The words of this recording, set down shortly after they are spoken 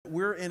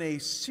we're in a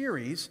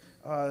series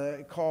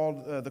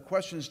called The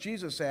Questions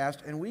Jesus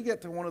Asked, and we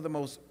get to one of the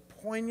most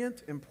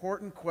poignant,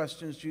 important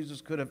questions Jesus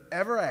could have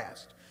ever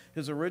asked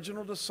his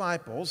original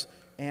disciples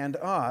and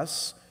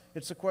us.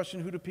 It's the question,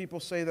 who do people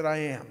say that I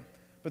am?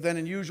 But then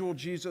in usual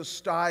Jesus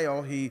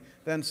style, he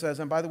then says,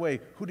 and by the way,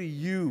 who do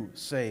you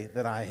say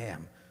that I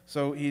am?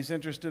 So he's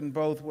interested in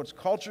both what's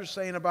culture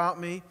saying about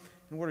me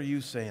and what are you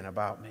saying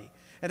about me?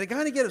 And to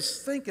kind of get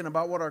us thinking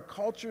about what our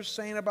culture's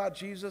saying about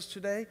Jesus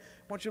today, I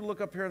want you to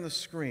look up here on the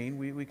screen.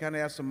 We kind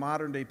of ask some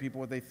modern day people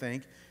what they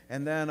think,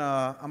 and then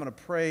I'm going to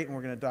pray and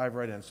we're going to dive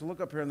right in. So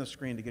look up here on the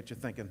screen to get you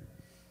thinking.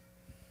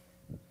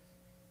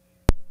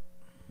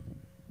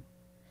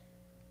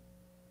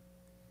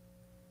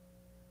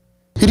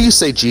 Who do you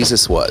say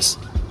Jesus was?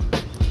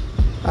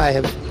 I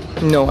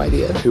have no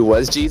idea. Who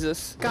was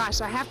Jesus?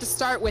 Gosh, I have to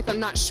start with I'm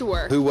not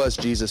sure. Who was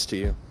Jesus to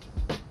you?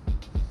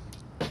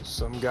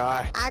 Some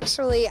guy.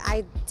 Actually,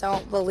 I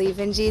don't believe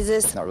in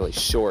Jesus. Not really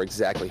sure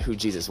exactly who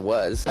Jesus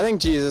was. I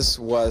think Jesus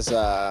was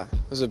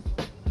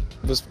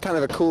kind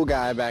of a cool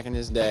guy back in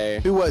his day.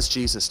 Who was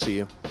Jesus to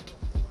you?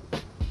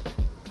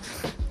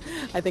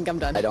 I think I'm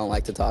done. I don't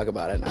like to talk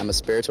about it. I'm a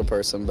spiritual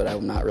person, but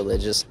I'm not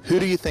religious. Who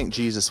do you think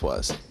Jesus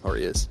was or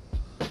is?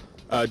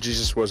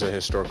 Jesus was a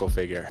historical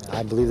figure.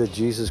 I believe that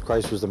Jesus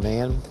Christ was a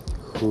man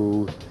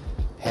who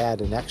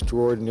had an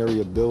extraordinary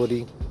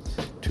ability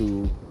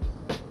to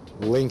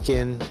link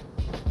in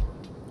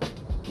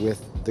with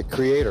the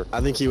Creator.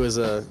 I think he was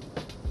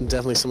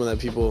definitely someone that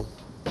people,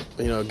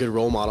 a good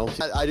role model.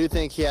 I do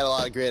think he had a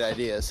lot of great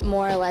ideas.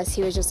 More or less,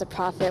 he was just a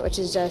prophet, which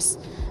is just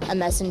a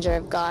messenger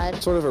of God.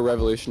 Sort of a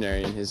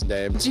revolutionary in his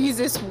day.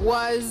 Jesus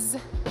was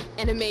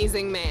an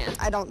amazing man.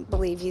 I don't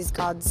believe he's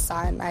God's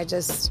son. I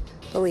just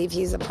believe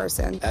he's a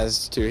person.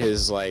 As to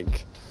his,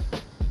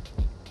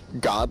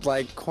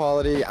 godlike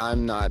quality,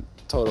 I'm not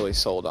totally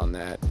sold on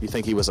that. You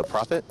think he was a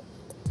prophet?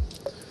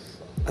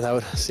 I'd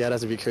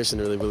have to be Christian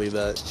to really believe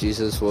that.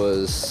 Jesus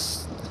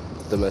was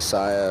the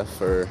Messiah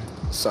for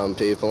some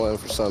people, and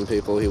for some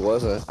people he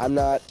wasn't. I'm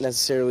not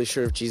necessarily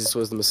sure if Jesus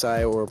was the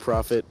Messiah or a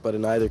prophet, but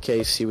in either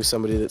case, he was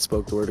somebody that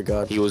spoke the word of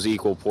God. He was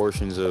equal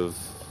portions of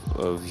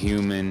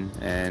human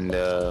and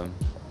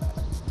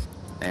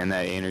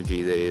that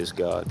energy that is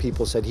God.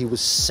 People said he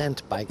was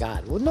sent by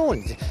God. Well,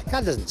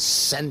 God doesn't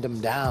send him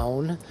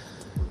down.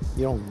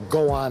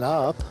 Go on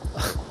up.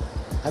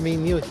 I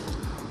mean,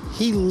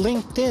 he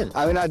linked in.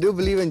 I mean, I do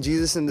believe in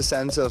Jesus in the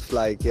sense of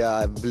I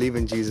believe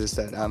in Jesus.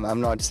 That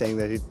I'm not saying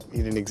that he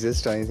didn't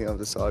exist or anything of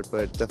the sort,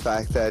 but the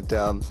fact that,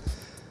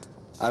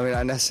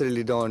 I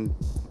necessarily don't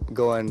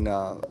go and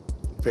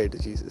pray to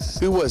Jesus.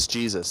 Who was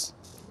Jesus?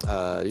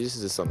 Jesus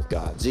is the Son of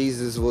God.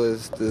 Jesus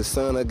was the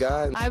Son of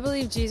God. I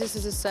believe Jesus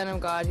is the Son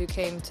of God who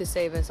came to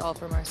save us all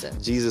from our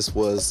sins. Jesus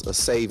was a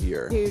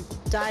savior. Who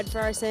died for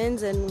our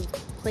sins and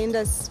cleaned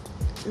us,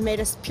 made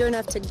us pure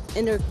enough to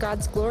enter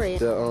God's glory.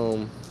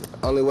 The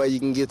only way you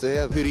can get to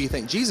heaven. Who do you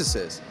think Jesus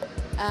is?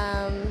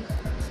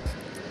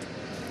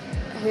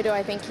 Who do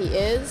I think he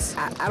is?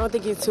 I don't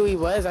think it's who he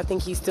was. I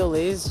think he still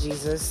is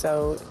Jesus,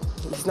 so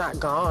he's not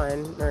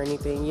gone or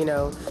anything,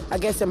 I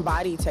guess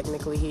embodied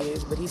technically he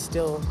is, but he's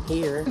still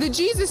here. The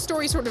Jesus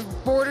story sort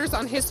of borders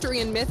on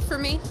history and myth for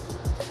me,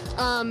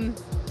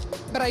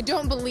 but I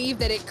don't believe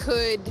that it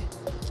could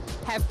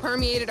have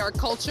permeated our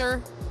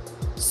culture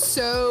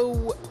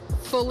so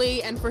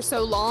fully and for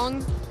so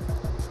long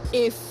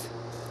if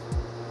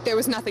there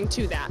was nothing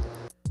to that.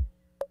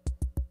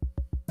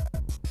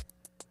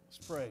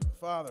 Let's pray.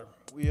 Father,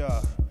 we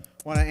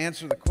want to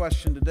answer the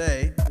question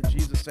today that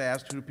Jesus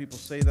asked, who do people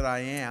say that I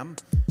am?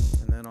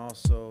 And then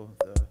also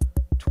the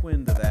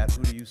twin to that,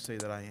 who do you say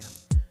that I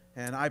am?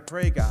 And I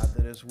pray, God,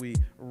 that as we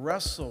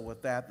wrestle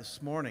with that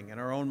this morning in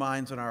our own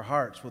minds and our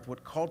hearts, with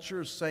what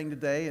culture is saying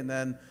today, and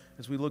then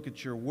as we look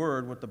at your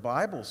word, what the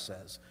Bible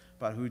says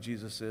about who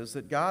Jesus is,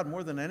 that God,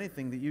 more than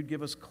anything, that you'd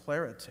give us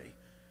clarity.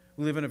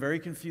 We live in a very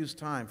confused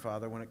time,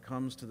 Father, when it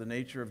comes to the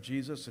nature of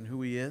Jesus and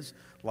who he is.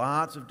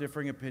 Lots of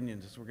differing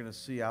opinions, as we're going to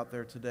see out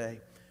there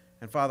today.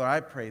 And Father, I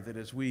pray that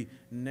as we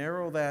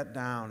narrow that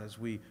down, as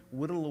we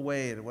whittle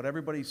away at what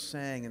everybody's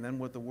saying and then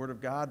what the Word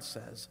of God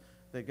says,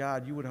 that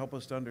God, you would help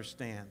us to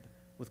understand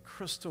with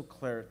crystal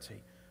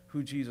clarity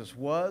who Jesus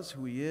was,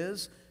 who he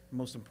is, and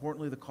most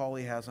importantly, the call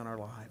he has on our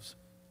lives.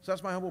 So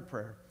that's my humble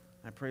prayer.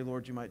 I pray,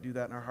 Lord, you might do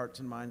that in our hearts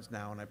and minds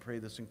now, and I pray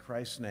this in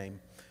Christ's name.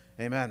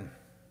 Amen.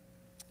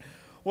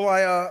 Well,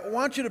 I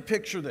want you to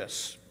picture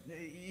this.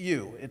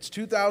 It's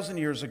 2,000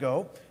 years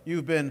ago.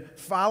 You've been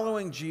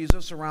following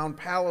Jesus around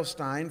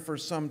Palestine for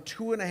some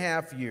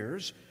 2.5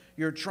 years.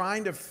 You're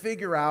trying to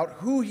figure out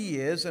who he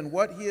is and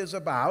what he is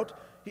about.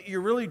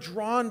 You're really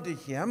drawn to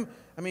him.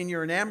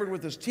 You're enamored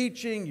with his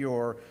teaching.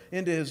 You're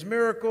into his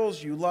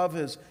miracles. You love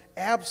his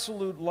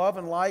absolute love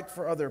and like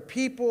for other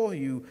people.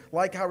 You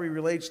like how he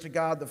relates to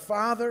God the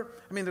Father.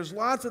 There's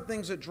lots of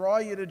things that draw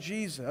you to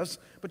Jesus,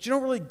 but you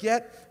don't really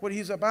get what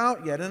he's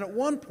about yet. And at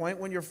one point,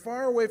 when you're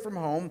far away from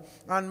home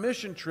on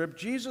mission trip,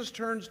 Jesus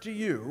turns to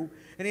you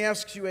and he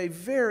asks you a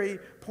very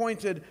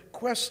pointed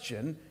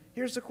question.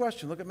 Here's the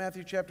question. Look at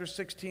Matthew chapter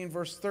 16,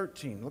 verse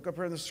 13. Look up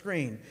here on the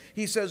screen.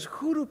 He says,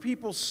 who do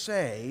people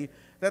say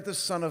that the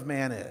Son of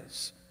Man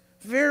is?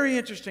 Very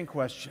interesting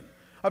question.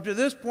 Up to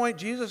this point,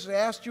 Jesus has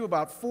asked you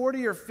about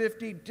 40 or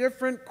 50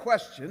 different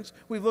questions.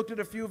 We've looked at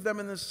a few of them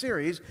in this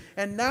series.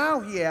 And now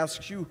he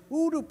asks you,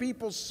 who do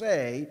people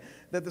say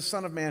that the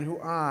Son of Man, who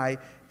I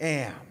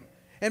am?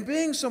 And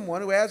being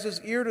someone who has his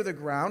ear to the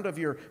ground of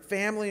your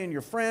family and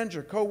your friends,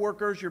 your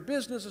coworkers, your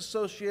business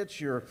associates,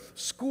 your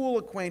school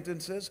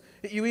acquaintances,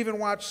 you even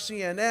watch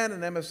CNN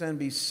and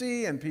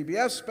MSNBC and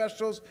PBS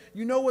specials,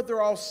 you know what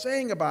they're all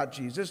saying about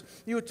Jesus.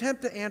 You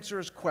attempt to answer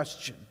his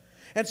question.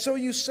 And so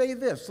you say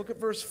this. Look at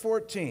verse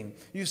 14.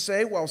 You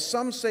say, well,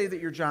 some say that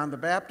you're John the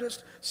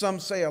Baptist, some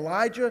say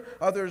Elijah,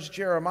 others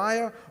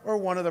Jeremiah, or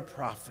one of the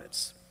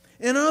prophets.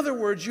 In other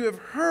words, you have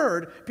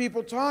heard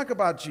people talk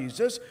about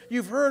Jesus.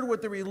 You've heard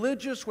what the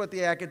religious, what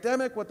the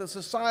academic, what the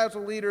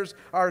societal leaders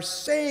are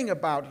saying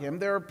about him,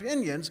 their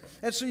opinions.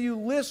 And so you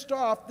list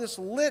off this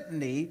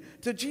litany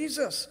to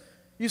Jesus.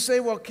 You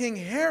say, well, King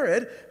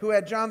Herod, who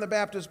had John the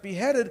Baptist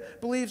beheaded,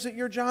 believes that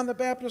you're John the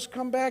Baptist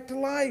come back to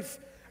life.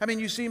 I mean,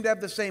 you seem to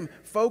have the same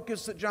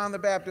focus that John the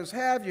Baptist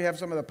had. You have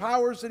some of the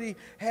powers that he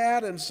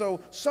had. And so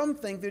some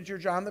think that you're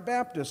John the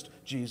Baptist,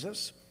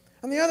 Jesus.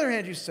 On the other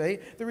hand, you say,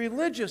 the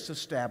religious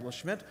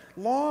establishment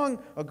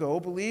long ago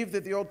believed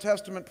that the Old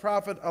Testament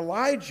prophet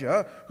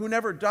Elijah, who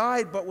never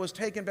died but was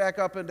taken back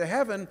up into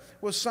heaven,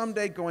 was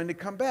someday going to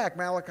come back.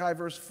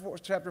 Malachi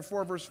chapter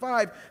 4, verse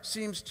 5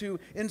 seems to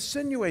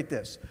insinuate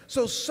this.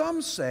 So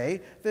some say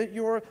that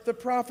you're the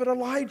prophet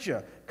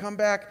Elijah, come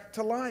back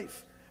to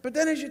life. But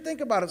then as you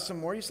think about it some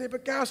more, you say,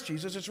 but gosh,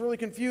 Jesus, it's really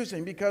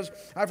confusing because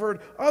I've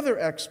heard other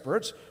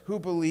experts who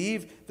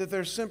believe that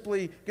there's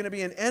simply going to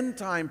be an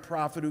end-time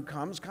prophet who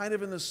comes, kind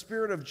of in the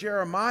spirit of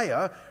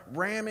Jeremiah,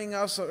 ramming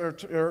us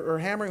or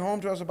hammering home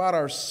to us about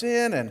our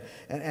sin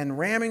and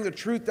ramming the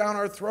truth down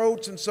our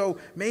throats. And so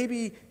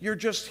maybe you're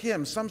just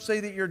him. Some say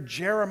that you're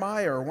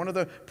Jeremiah or one of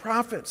the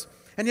prophets.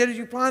 And yet as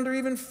you ponder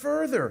even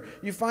further,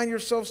 you find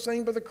yourself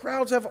saying, but the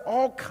crowds have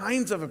all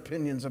kinds of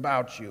opinions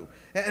about you.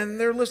 And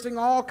they're listing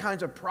all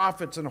kinds of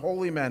prophets and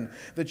holy men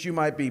that you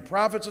might be.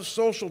 Prophets of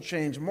social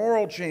change,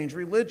 moral change,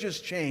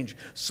 religious change.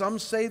 Some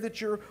say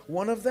that you're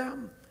one of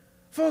them.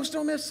 Folks,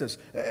 don't miss this.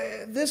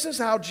 This is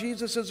how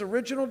Jesus'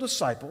 original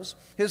disciples,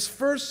 his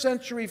first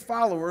century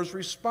followers,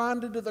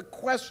 responded to the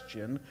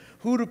question,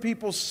 who do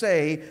people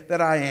say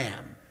that I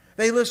am?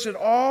 They listed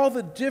all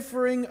the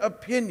differing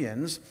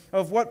opinions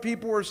of what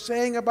people were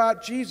saying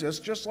about Jesus,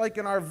 just like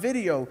in our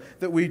video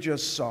that we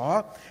just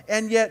saw,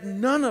 and yet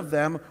none of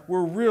them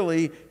were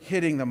really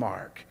hitting the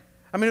mark.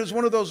 I mean, it was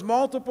one of those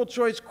multiple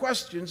choice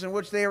questions in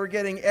which they were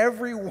getting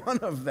every one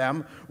of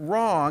them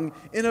wrong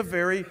in a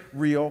very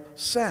real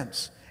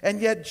sense.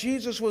 And yet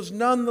Jesus was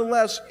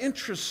nonetheless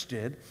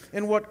interested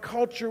in what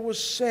culture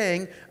was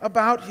saying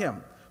about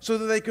him, so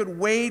that they could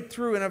wade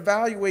through and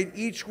evaluate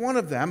each one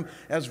of them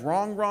as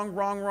wrong,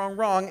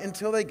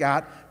 until they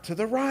got to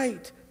the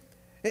right.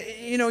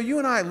 You know, you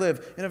and I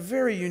live in a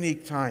very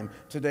unique time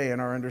today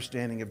in our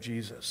understanding of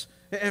Jesus.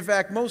 In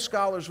fact, most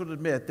scholars would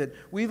admit that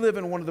we live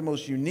in one of the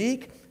most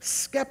unique,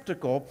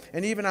 skeptical,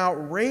 and even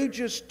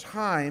outrageous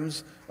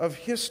times of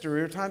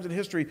history, or times in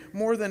history,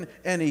 more than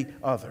any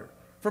other.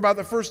 For about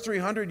the first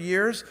 300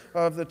 years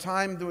of the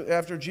time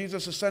after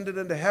Jesus ascended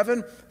into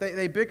heaven,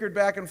 they bickered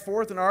back and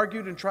forth and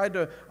argued and tried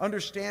to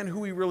understand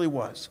who he really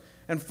was.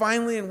 And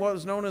finally, in what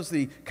was known as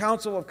the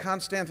Council of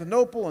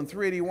Constantinople in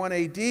 381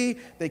 AD,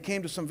 they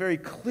came to some very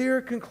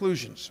clear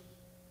conclusions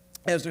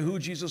as to who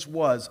Jesus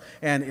was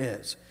and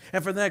is.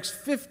 And for the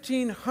next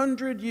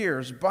 1,500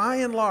 years, by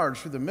and large,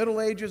 through the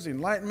Middle Ages, the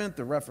Enlightenment,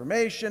 the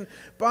Reformation,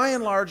 by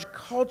and large,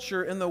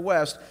 culture in the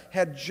West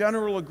had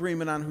general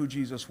agreement on who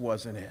Jesus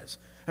was and is.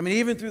 I mean,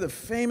 even through the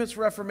famous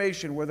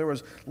Reformation, where there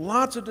was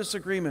lots of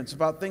disagreements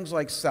about things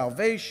like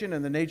salvation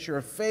and the nature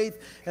of faith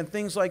and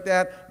things like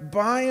that,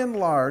 by and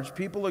large,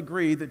 people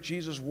agreed that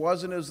Jesus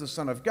was and is the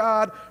Son of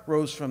God,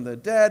 rose from the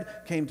dead,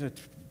 came to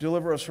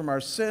deliver us from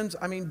our sins.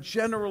 I mean,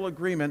 general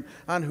agreement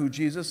on who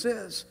Jesus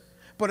is.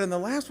 But in the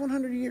last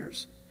 100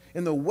 years,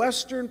 in the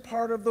western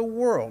part of the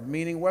world,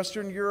 meaning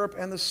Western Europe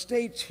and the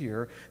States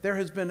here, there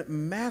has been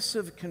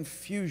massive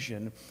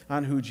confusion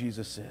on who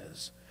Jesus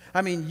is.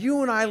 I mean,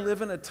 you and I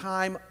live in a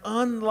time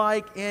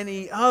unlike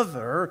any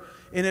other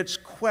in its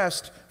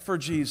quest for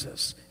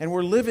Jesus. And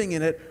we're living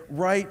in it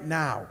right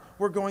now.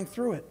 We're going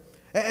through it.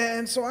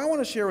 And so I want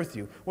to share with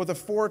you what the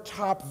 4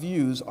 top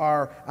views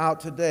are out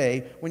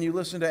today when you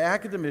listen to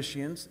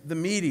academicians, the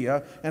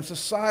media, and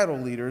societal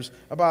leaders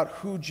about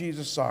who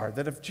Jesus are.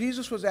 That if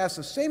Jesus was asked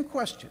the same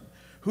question,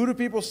 who do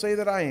people say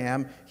that I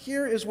am?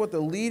 Here is what the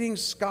leading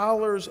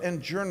scholars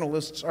and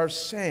journalists are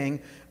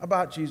saying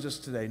about Jesus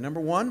today. Number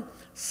 1,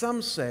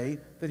 some say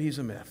that he's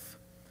a myth.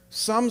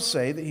 Some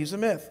say that he's a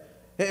myth.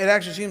 It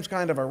actually seems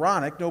kind of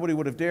ironic. Nobody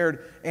would have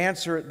dared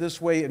answer it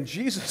this way in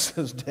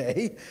Jesus'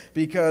 day,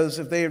 because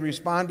if they had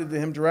responded to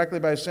him directly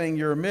by saying,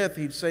 you're a myth,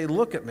 he'd say,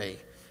 look at me.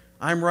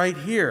 I'm right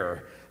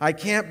here. I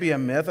can't be a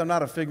myth. I'm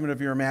not a figment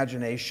of your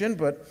imagination,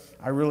 but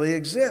I really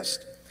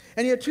exist.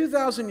 And yet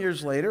 2,000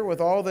 years later,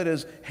 with all that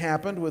has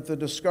happened with the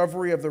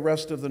discovery of the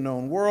rest of the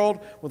known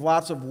world, with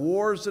lots of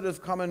wars that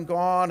have come and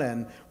gone,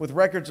 and with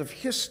records of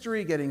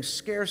history getting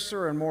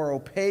scarcer and more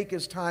opaque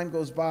as time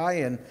goes by,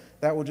 and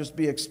that will just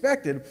be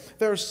expected,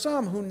 there are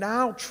some who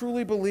now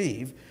truly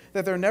believe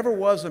that there never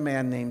was a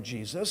man named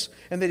Jesus,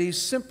 and that he's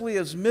simply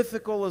as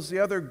mythical as the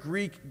other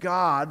Greek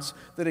gods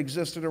that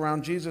existed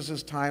around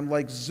Jesus' time,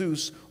 like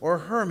Zeus or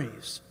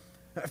Hermes.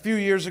 A few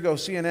years ago,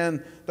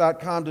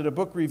 CNN.com did a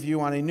book review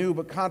on a new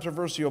but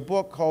controversial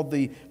book called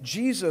The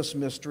Jesus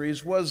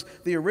Mysteries. Was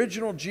the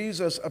original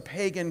Jesus a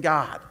pagan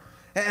god?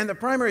 And the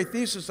primary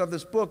thesis of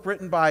this book,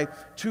 written by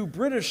two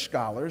British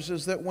scholars,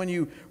 is that when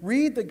you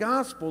read the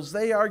Gospels,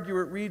 they argue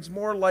it reads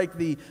more like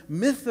the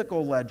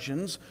mythical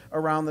legends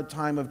around the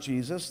time of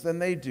Jesus than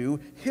they do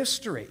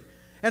history.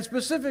 And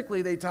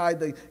specifically, they tied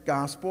the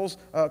Gospels,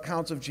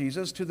 accounts of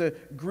Jesus, to the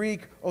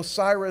Greek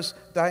Osiris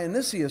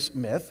Dionysius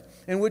myth,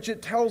 in which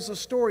it tells the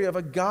story of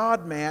a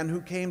God-man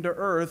who came to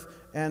earth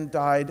and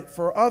died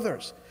for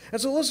others.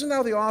 And so listen to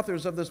how the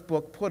authors of this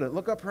book put it.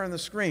 Look up here on the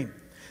screen.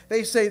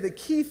 They say the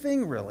key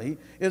thing, really,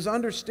 is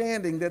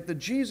understanding that the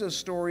Jesus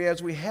story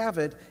as we have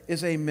it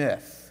is a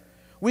myth.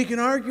 We can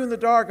argue in the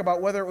dark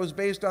about whether it was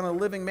based on a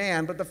living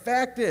man, but the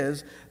fact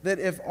is that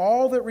if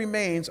all that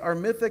remains are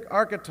mythic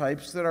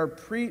archetypes that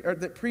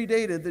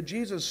predated the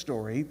Jesus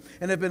story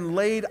and have been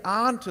laid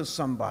onto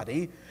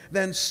somebody,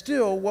 then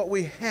still what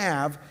we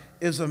have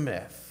is a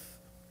myth.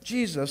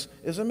 Jesus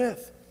is a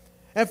myth.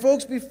 And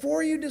folks,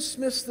 before you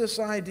dismiss this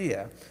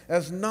idea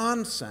as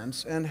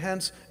nonsense and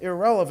hence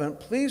irrelevant,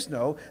 please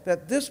know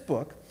that this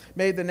book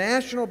made the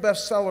national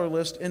bestseller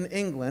list in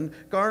England,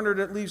 garnered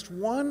at least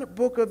one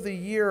Book of the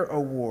Year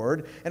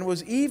award, and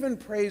was even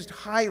praised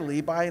highly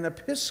by an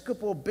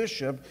Episcopal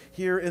bishop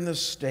here in the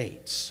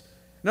States.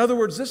 In other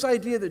words, this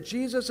idea that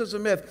Jesus is a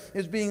myth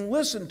is being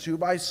listened to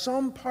by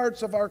some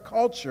parts of our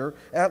culture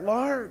at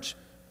large.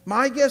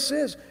 My guess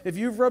is, if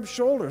you've rubbed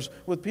shoulders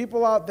with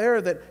people out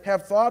there that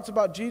have thoughts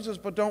about Jesus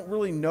but don't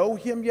really know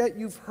him yet,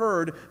 you've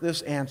heard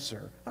this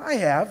answer. I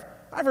have.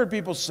 I've heard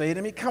people say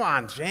to me, "Come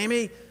on,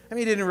 Jamie. I mean,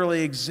 he didn't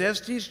really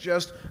exist. He's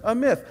just a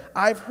myth."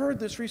 I've heard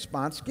this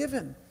response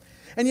given.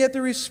 And yet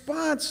the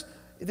response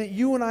that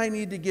you and I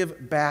need to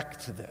give back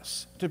to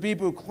this, to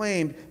people who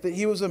claimed that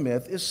he was a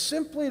myth, is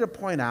simply to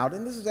point out,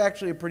 and this is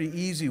actually a pretty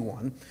easy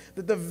one,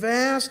 that the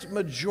vast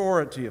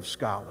majority of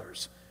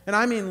scholars, and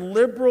I mean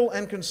liberal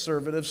and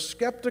conservative,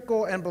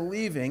 skeptical and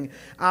believing,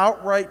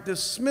 outright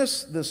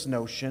dismiss this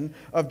notion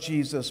of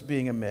Jesus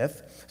being a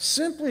myth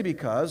simply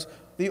because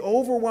the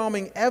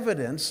overwhelming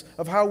evidence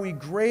of how we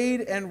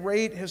grade and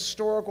rate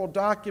historical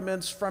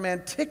documents from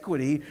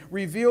antiquity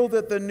reveal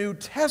that the New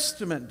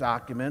Testament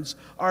documents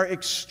are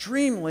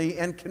extremely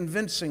and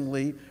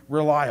convincingly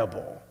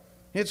reliable.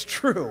 It's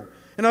true.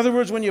 In other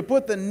words, when you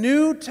put the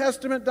New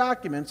Testament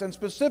documents, and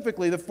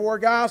specifically the four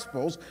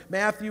Gospels,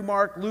 Matthew,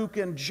 Mark, Luke,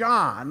 and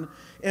John,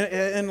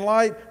 in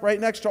light right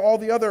next to all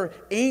the other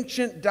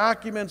ancient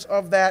documents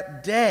of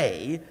that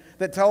day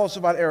that tell us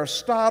about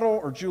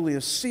Aristotle or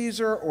Julius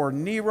Caesar or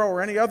Nero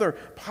or any other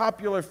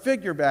popular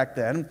figure back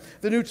then,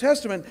 the New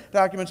Testament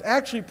documents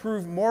actually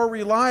prove more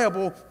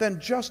reliable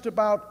than just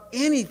about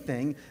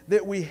anything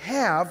that we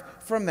have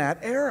from that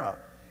era.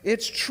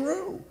 It's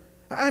true.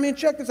 I mean,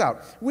 check this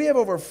out. We have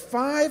over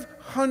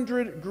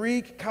 500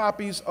 Greek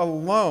copies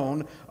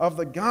alone of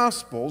the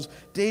Gospels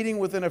dating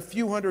within a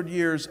few hundred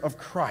years of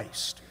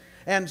Christ.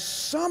 And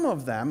some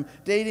of them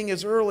dating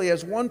as early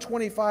as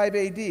 125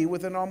 AD,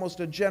 within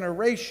almost a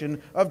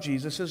generation of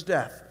Jesus'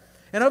 death.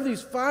 And of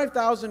these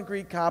 5,000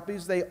 Greek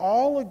copies, they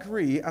all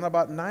agree on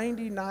about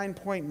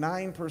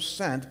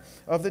 99.9%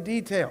 of the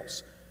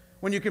details.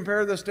 When you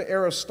compare this to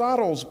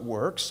Aristotle's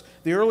works,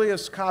 the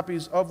earliest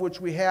copies of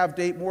which we have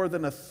date more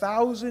than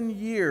 1,000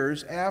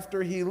 years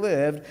after he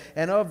lived,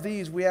 and of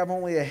these we have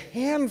only a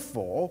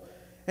handful,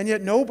 and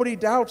yet nobody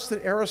doubts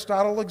that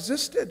Aristotle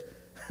existed.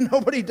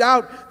 Nobody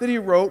doubts that he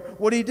wrote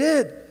what he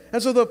did.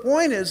 And so the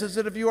point is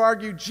that if you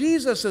argue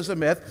Jesus is a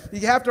myth,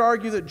 you have to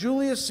argue that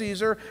Julius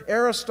Caesar,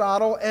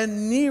 Aristotle,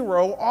 and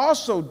Nero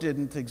also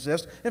didn't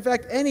exist. In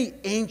fact, any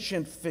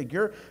ancient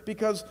figure,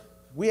 because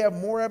we have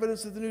more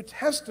evidence that the New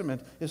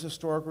Testament is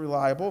historically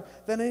reliable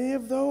than any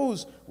of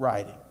those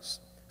writings.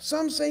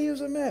 Some say he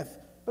was a myth,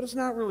 but it's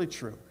not really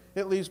true,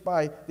 at least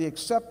by the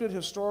accepted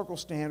historical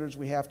standards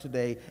we have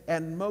today,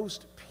 and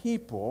most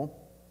people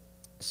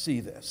see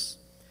this.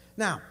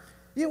 Now,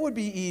 it would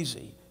be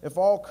easy if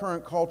all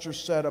current culture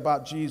said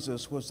about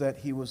Jesus was that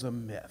he was a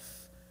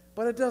myth,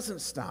 but it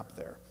doesn't stop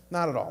there,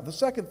 not at all. The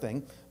second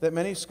thing that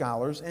many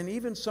scholars and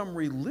even some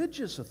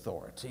religious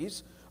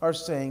authorities are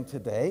saying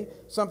today,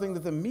 something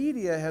that the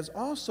media has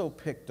also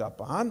picked up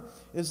on,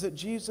 is that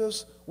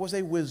Jesus was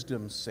a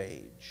wisdom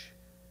sage.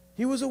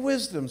 He was a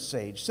wisdom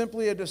sage,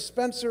 simply a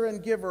dispenser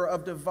and giver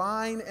of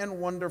divine and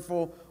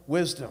wonderful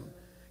wisdom.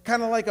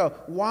 Kind of like a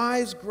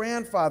wise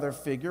grandfather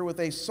figure with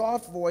a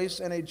soft voice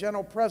and a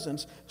gentle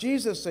presence,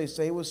 Jesus, they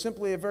say, was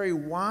simply a very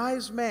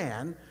wise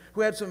man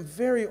who had some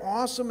very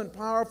awesome and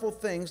powerful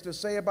things to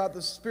say about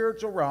the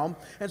spiritual realm.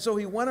 And so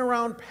he went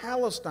around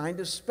Palestine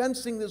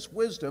dispensing this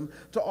wisdom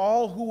to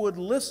all who would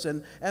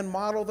listen and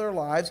model their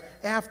lives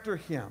after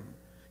him.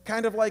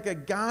 Kind of like a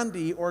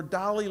Gandhi or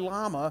Dalai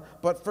Lama,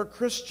 but for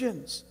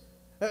Christians.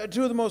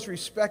 Two of the most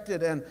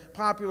respected and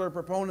popular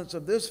proponents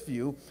of this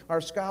view are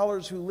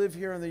scholars who live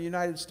here in the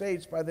United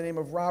States by the name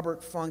of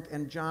Robert Funk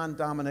and John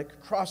Dominic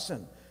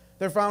Crossan.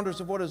 They're founders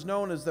of what is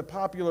known as the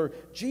Popular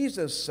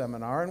Jesus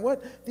Seminar. And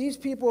what these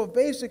people have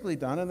basically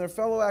done, and their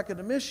fellow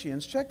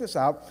academicians, check this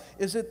out,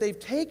 is that they've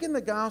taken the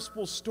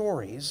gospel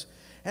stories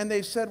and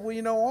they've said, well,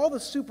 you know, all the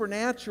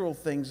supernatural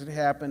things that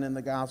happen in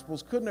the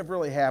Gospels couldn't have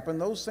really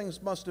happened. Those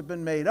things must have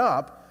been made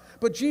up.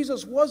 But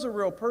Jesus was a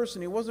real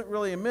person. He wasn't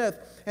really a myth.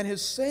 And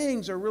his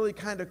sayings are really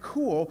kind of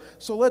cool.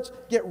 So let's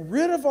get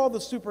rid of all the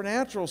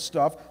supernatural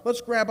stuff.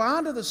 Let's grab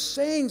onto the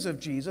sayings of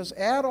Jesus,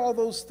 add all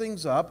those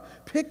things up,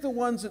 pick the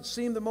ones that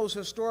seem the most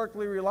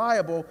historically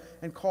reliable,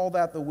 and call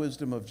that the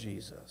wisdom of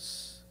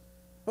Jesus.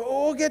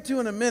 We'll get to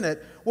in a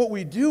minute what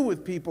we do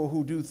with people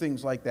who do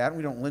things like that.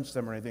 We don't lynch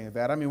them or anything like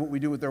that. I mean, what we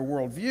do with their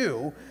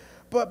worldview.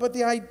 But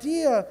the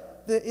idea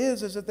that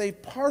is that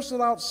they've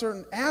parceled out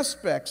certain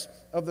aspects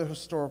of the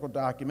historical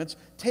documents,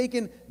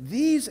 taken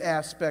these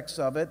aspects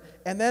of it,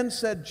 and then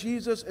said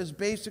Jesus is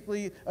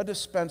basically a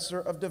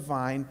dispenser of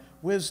divine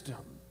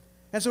wisdom.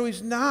 And so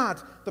he's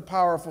not the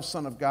powerful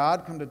Son of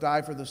God come to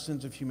die for the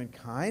sins of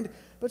humankind,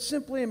 but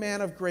simply a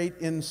man of great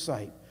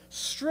insight,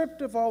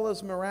 stripped of all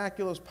his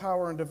miraculous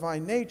power and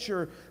divine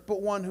nature,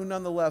 but one who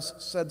nonetheless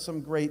said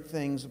some great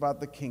things about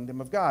the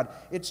kingdom of God.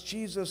 It's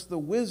Jesus, the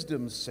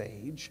wisdom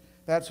sage.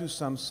 That's who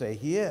some say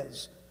he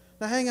is.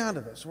 Now hang on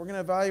to this. We're going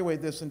to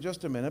evaluate this in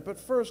just a minute, but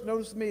first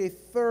notice with me a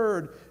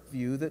third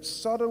view that's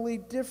subtly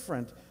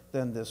different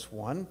than this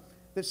one,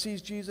 that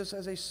sees Jesus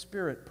as a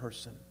spirit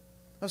person.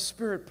 A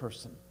spirit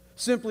person.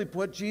 Simply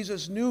put,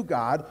 Jesus knew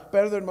God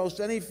better than most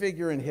any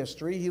figure in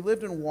history. He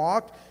lived and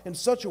walked in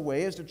such a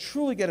way as to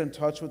truly get in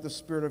touch with the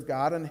Spirit of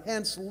God and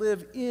hence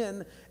live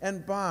in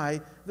and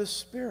by the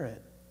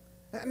Spirit.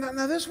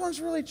 Now this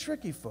one's really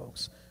tricky,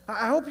 folks.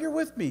 I hope you're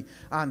with me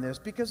on this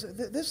because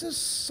this is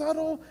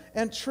subtle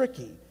and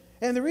tricky.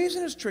 And the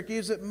reason it's tricky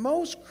is that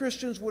most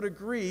Christians would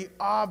agree,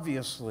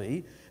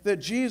 obviously, that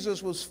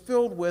Jesus was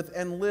filled with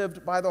and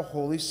lived by the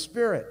Holy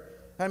Spirit.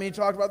 I mean, he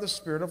talked about the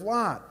Spirit of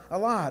a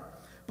lot.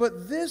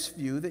 But this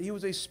view, that he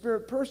was a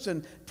spirit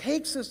person,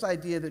 takes this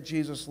idea that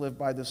Jesus lived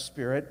by the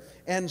Spirit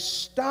and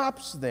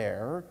stops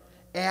there,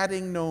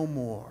 adding no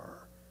more.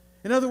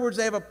 In other words,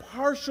 they have a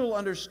partial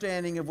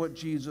understanding of what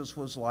Jesus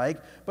was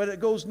like, but it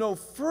goes no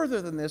further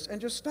than this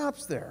and just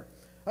stops there.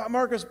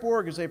 Marcus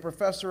Borg is a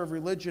professor of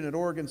religion at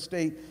Oregon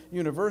State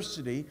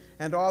University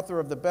and author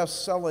of the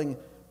best-selling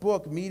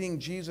book, Meeting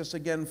Jesus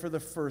Again for the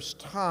First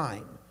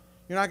Time.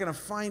 You're not going to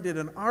find it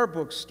in our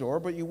bookstore,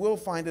 but you will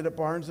find it at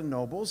Barnes &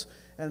 Noble's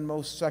and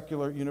most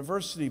secular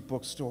university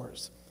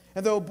bookstores.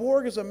 And though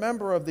Borg is a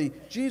member of the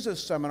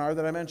Jesus Seminar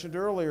that I mentioned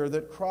earlier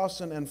that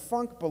Crossan and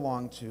Funk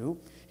belong to,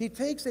 he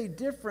takes a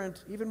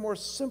different, even more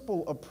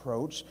simple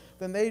approach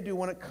than they do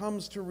when it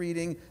comes to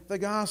reading the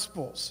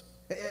Gospels.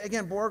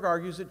 Again, Borg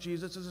argues that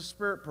Jesus is a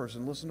spirit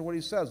person. Listen to what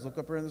he says. Look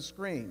up here on the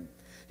screen.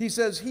 He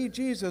says he,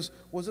 Jesus,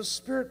 was a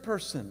spirit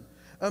person,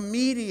 a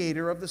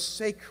mediator of the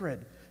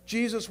sacred.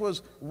 Jesus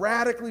was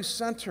radically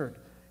centered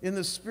in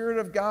the Spirit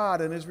of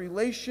God, and his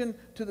relation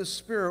to the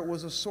Spirit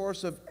was a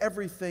source of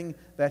everything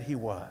that he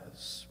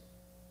was.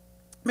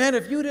 Man,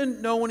 if you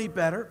didn't know any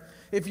better,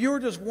 if you were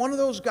just one of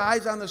those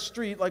guys on the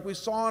street like we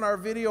saw in our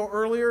video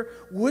earlier,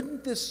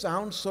 wouldn't this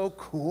sound so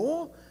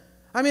cool?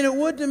 I mean, it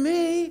would to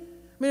me. I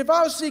mean, if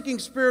I was seeking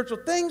spiritual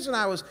things and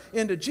I was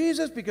into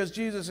Jesus because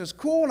Jesus is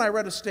cool and I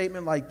read a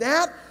statement like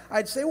that,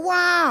 I'd say,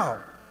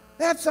 wow,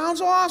 that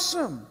sounds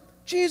awesome.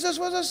 Jesus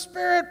was a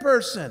spirit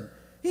person.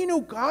 He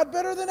knew God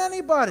better than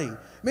anybody.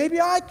 Maybe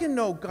I can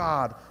know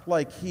God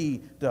like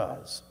he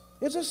does.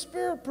 It's a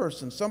spirit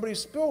person, somebody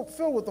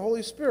filled with the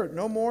Holy Spirit,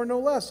 no more, no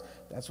less.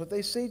 That's what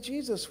they say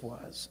Jesus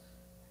was.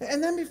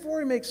 And then before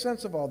we make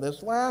sense of all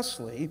this,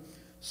 lastly,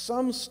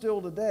 some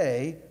still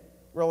today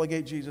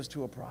relegate Jesus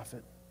to a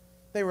prophet.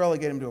 They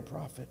relegate him to a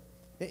prophet.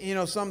 You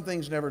know, some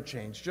things never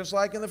change. Just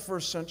like in the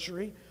first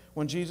century,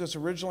 when Jesus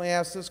originally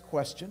asked this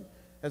question,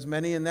 as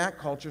many in that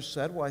culture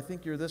said, well, I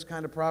think you're this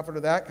kind of prophet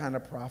or that kind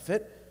of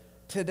prophet.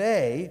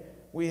 Today,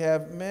 we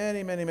have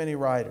many, many, many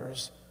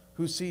writers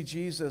who see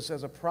Jesus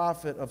as a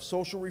prophet of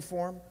social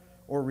reform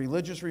or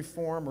religious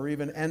reform or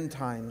even end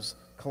times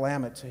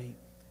calamity.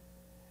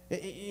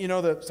 You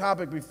know, the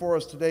topic before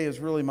us today is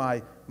really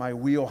my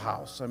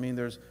wheelhouse. I mean,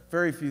 there's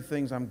very few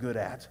things I'm good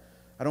at.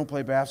 I don't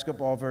play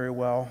basketball very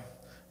well,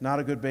 not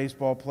a good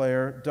baseball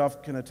player.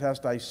 Duff can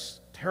attest I'm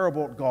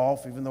terrible at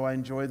golf, even though I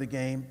enjoy the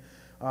game.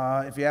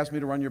 If you asked me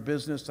to run your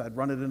business, I'd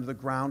run it into the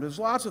ground. There's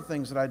lots of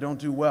things that I don't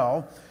do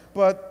well,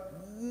 but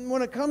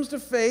when it comes to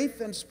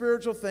faith and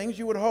spiritual things,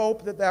 you would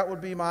hope that that would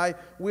be my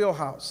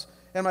wheelhouse.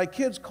 And my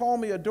kids call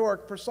me a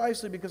dork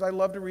precisely because I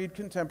love to read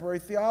contemporary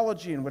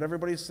theology and what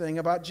everybody's saying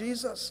about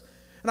Jesus.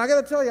 And I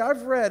got to tell you,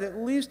 I've read at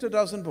least a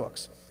dozen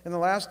books in the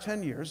last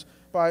 10 years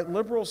by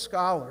liberal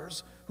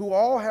scholars who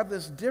all have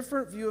this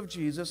different view of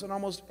Jesus, and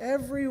almost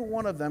every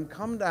one of them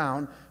come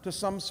down to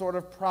some sort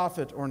of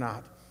prophet or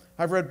not.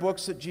 I've read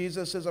books that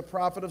Jesus is a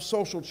prophet of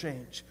social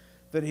change,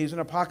 that he's an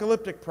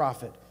apocalyptic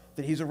prophet,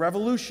 that he's a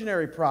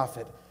revolutionary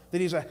prophet, that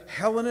he's a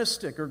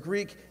Hellenistic or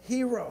Greek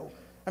hero.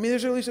 I mean,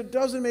 there's at least a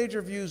dozen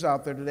major views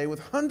out there today with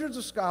hundreds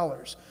of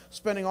scholars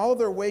spending all of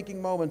their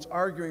waking moments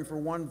arguing for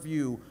one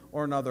view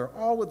or another,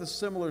 all with a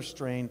similar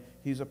strain: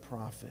 he's a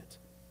prophet.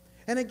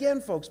 And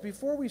again, folks,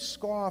 before we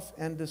scoff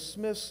and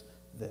dismiss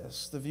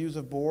this, the views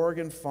of Borg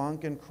and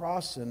Funk and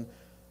Crossan,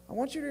 I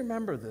want you to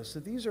remember this,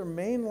 that these are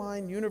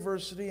mainline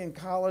university and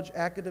college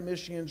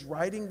academicians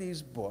writing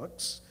these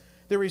books.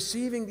 They're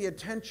receiving the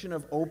attention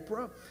of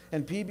Oprah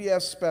and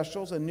PBS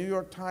specials and New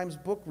York Times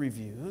book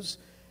reviews,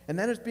 and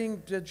then it's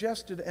being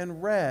digested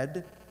and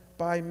read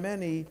by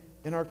many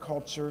in our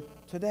culture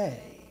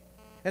today.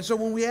 And so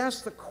when we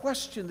ask the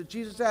question that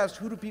Jesus asked,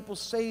 who do people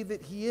say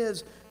that he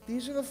is?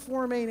 These are the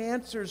four main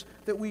answers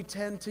that we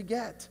tend to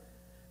get.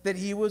 That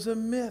he was a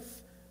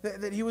myth,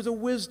 that he was a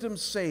wisdom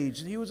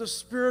sage, that he was a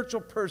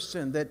spiritual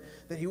person, that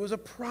he was a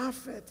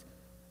prophet.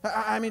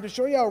 I mean, to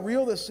show you how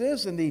real this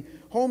is, in the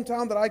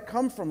hometown that I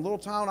come from, a little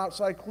town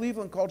outside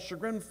Cleveland called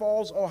Chagrin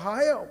Falls,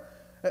 Ohio,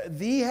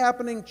 the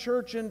happening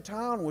church in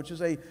town, which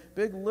is a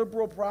big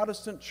liberal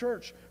Protestant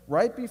church,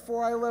 right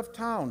before I left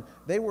town,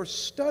 they were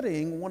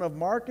studying one of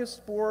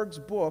Marcus Borg's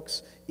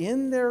books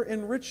in their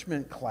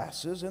enrichment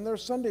classes, in their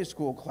Sunday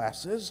school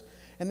classes,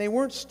 and they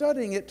weren't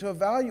studying it to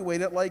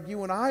evaluate it like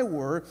you and I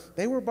were.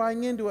 They were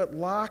buying into it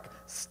lock,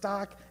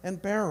 stock, and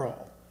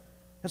barrel.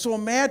 And so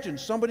imagine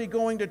somebody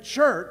going to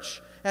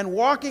church and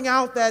walking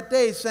out that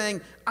day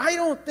saying, I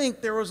don't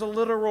think there was a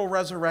literal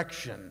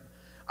resurrection.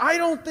 I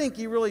don't think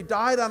he really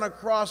died on a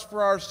cross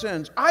for our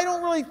sins. I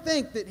don't really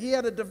think that he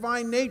had a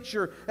divine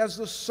nature as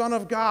the Son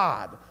of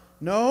God.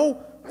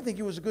 No, I think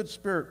he was a good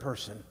spirit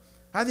person.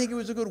 I think he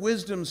was a good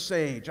wisdom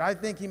sage. I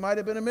think he might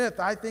have been a myth.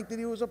 I think that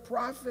he was a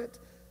prophet.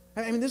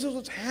 I mean, this is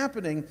what's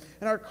happening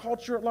in our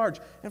culture at large.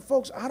 And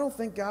folks, I don't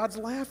think God's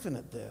laughing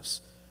at this.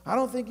 I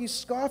don't think he's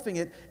scoffing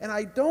it. And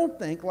I don't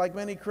think, like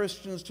many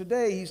Christians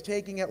today, he's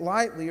taking it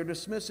lightly or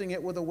dismissing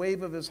it with a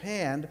wave of his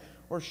hand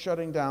or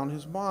shutting down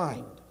his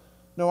mind.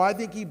 No, I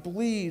think he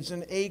bleeds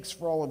and aches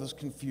for all of this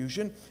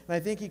confusion, and I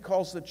think he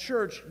calls the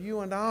church, you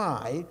and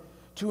I,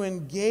 to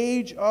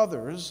engage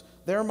others,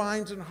 their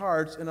minds and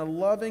hearts, in a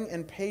loving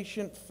and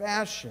patient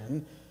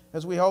fashion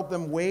as we help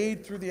them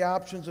wade through the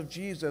options of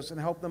Jesus and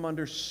help them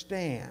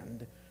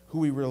understand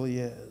who he really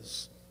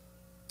is.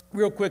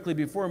 Real quickly,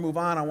 before we move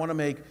on, I want to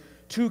make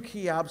two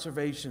key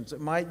observations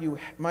that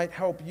might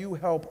help you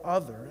help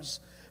others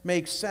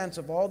make sense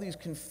of all these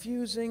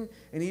confusing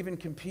and even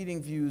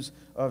competing views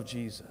of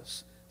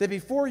Jesus. That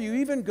before you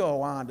even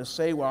go on to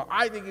say, well,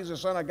 I think he's the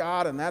Son of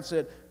God and that's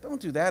it, don't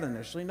do that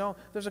initially. No,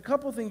 there's a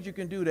couple things you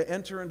can do to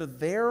enter into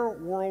their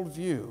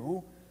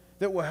worldview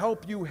that will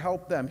help you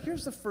help them.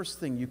 Here's the first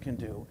thing you can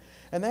do,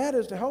 and that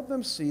is to help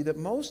them see that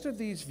most of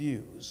these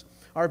views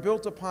are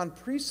built upon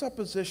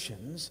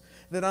presuppositions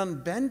that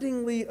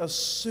unbendingly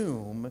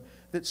assume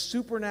that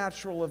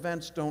supernatural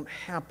events don't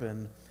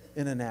happen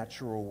in a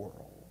natural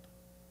world.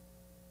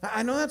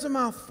 I know that's a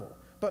mouthful.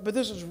 But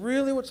this is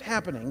really what's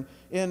happening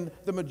in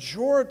the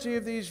majority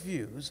of these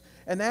views,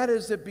 and that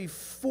is that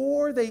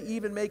before they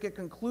even make a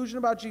conclusion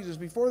about Jesus,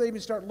 before they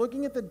even start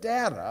looking at the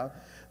data,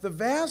 the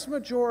vast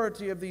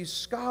majority of these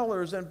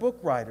scholars and book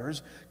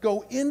writers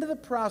go into the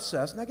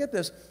process, now get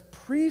this,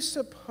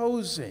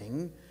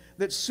 presupposing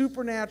that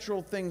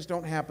supernatural things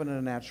don't happen in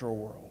a natural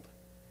world.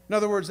 In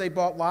other words, they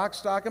bought lock,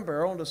 stock, and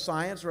barrel into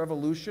science or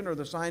evolution or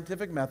the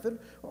scientific method,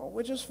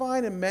 which is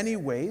fine in many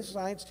ways.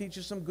 Science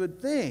teaches some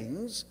good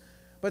things.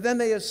 But then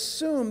they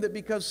assume that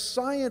because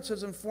science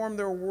has informed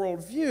their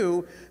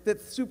worldview,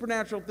 that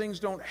supernatural things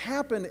don't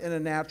happen in a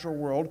natural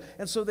world.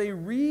 And so they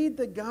read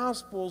the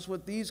Gospels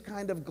with these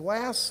kind of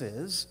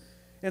glasses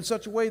in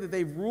such a way that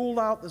they've ruled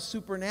out the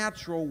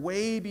supernatural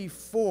way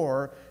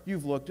before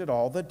you've looked at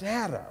all the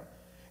data.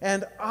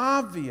 And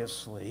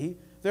obviously,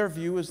 their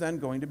view is then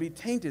going to be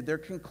tainted. Their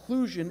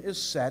conclusion is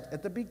set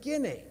at the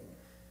beginning.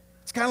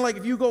 It's kind of like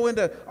if you go in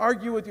to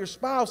argue with your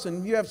spouse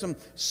and you have some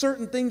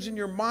certain things in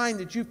your mind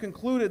that you've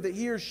concluded that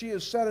he or she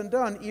has said and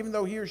done, even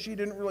though he or she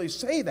didn't really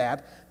say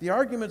that, the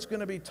argument's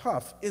going to be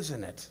tough,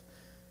 isn't it?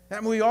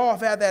 And we all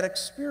have had that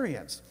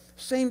experience.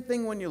 Same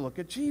thing when you look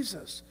at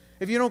Jesus.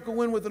 If you don't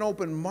go in with an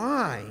open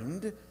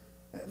mind,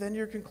 then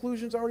your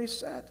conclusion's already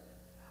set.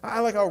 I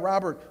like how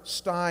Robert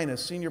Stein, a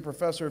senior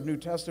professor of New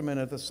Testament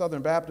at the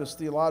Southern Baptist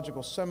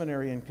Theological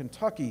Seminary in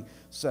Kentucky,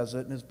 says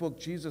it in his book,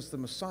 Jesus the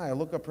Messiah.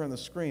 Look up here on the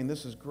screen.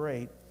 This is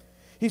great.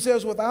 He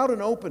says, without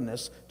an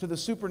openness to the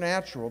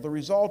supernatural, the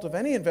result of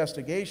any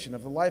investigation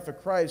of the life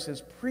of Christ has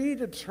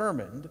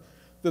predetermined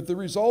that the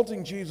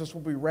resulting Jesus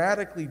will be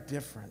radically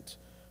different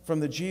from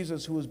the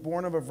Jesus who was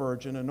born of a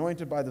virgin,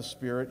 anointed by the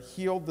Spirit,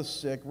 healed the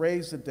sick,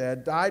 raised the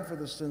dead, died for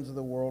the sins of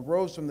the world,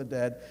 rose from the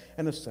dead,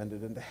 and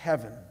ascended into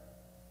heaven.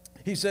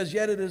 He says,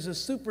 yet it is a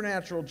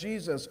supernatural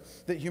Jesus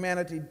that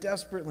humanity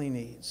desperately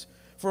needs.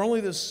 For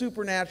only the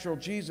supernatural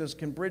Jesus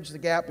can bridge the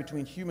gap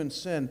between human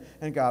sin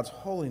and God's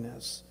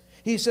holiness.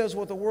 He says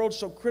what the world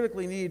so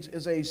critically needs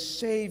is a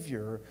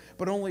Savior,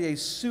 but only a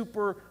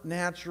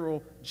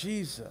supernatural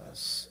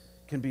Jesus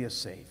can be a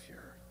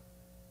Savior.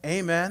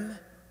 Amen?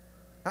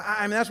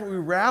 I mean, that's what we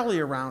rally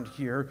around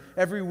here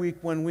every week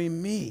when we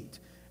meet.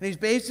 And he's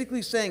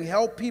basically saying,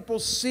 help people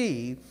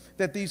see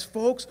that these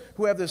folks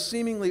who have this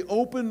seemingly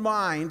open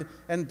mind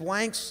and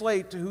blank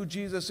slate to who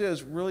Jesus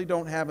is really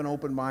don't have an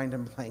open mind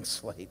and blank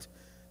slate.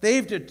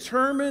 They've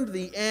determined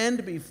the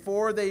end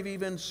before they've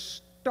even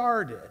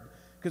started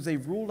because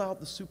they've ruled out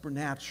the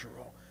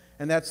supernatural.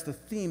 And that's the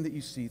theme that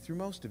you see through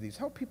most of these.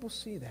 Help people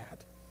see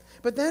that.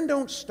 But then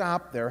don't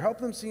stop there. Help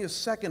them see a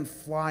second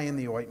fly in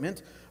the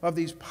ointment of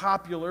these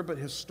popular but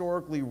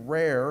historically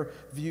rare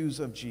views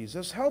of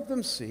Jesus. Help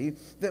them see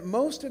that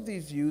most of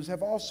these views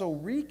have also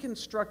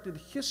reconstructed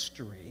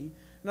history.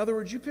 In other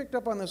words, you picked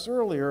up on this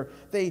earlier.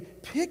 They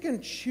pick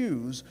and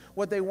choose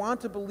what they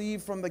want to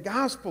believe from the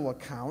gospel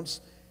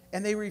accounts,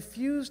 and they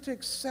refuse to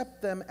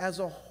accept them as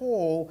a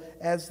whole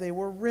as they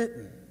were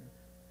written.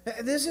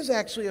 This is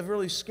actually a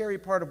really scary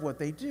part of what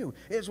they do.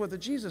 It's what the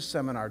Jesus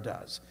Seminar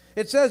does.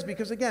 It says,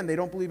 because again, they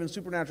don't believe in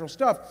supernatural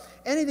stuff,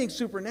 anything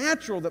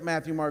supernatural that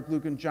Matthew, Mark,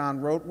 Luke, and John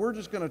wrote, we're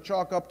just going to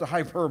chalk up to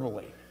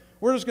hyperbole.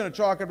 We're just going to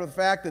chalk up to the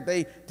fact that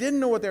they didn't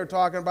know what they were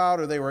talking about,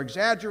 or they were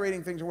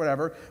exaggerating things or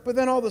whatever. But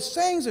then all the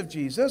sayings of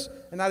Jesus,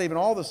 and not even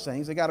all the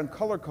sayings, they got them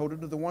color-coded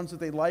to the ones that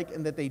they like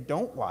and that they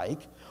don't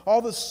like.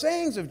 All the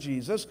sayings of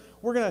Jesus,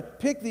 we're going to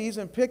pick these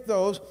and pick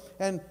those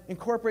and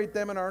incorporate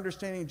them in our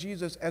understanding of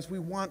Jesus as we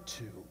want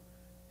to.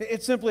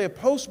 It's simply a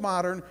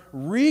postmodern,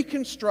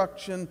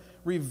 reconstruction,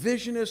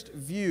 revisionist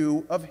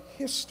view of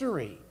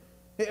history.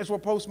 It's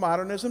what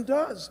postmodernism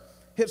does.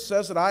 It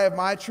says that I have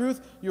my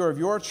truth, you are of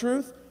your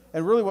truth,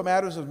 and really what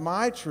matters is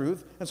my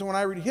truth. And so when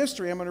I read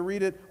history, I'm going to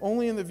read it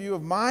only in the view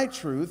of my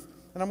truth,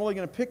 and I'm only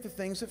going to pick the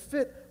things that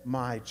fit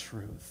my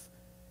truth.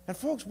 And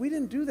folks, we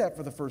didn't do that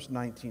for the first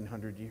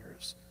 1900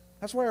 years.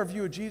 That's why our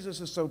view of Jesus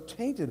is so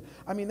tainted.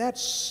 I mean,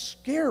 that's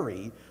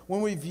scary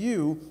when we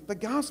view the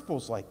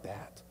Gospels like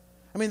that.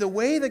 I mean, the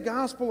way the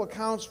gospel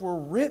accounts were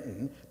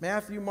written,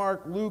 Matthew,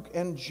 Mark, Luke,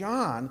 and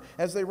John,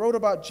 as they wrote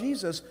about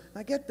Jesus,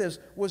 now get this,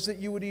 was that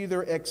you would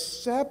either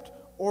accept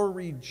or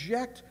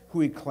reject who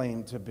he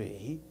claimed to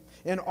be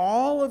in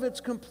all of its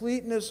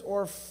completeness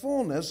or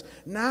fullness,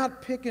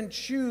 not pick and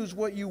choose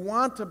what you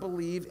want to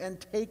believe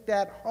and take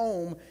that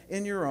home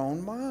in your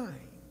own mind.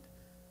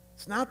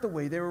 It's not the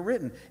way they were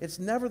written. It's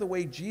never the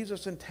way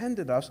Jesus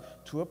intended us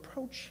to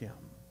approach him.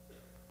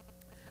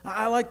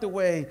 I like the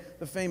way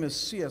the famous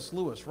C.S.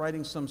 Lewis,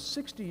 writing some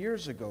 60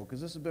 years ago, because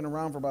this has been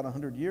around for about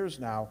 100 years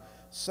now,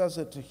 says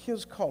it to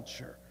his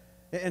culture.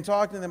 And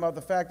talking to them about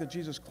the fact that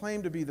Jesus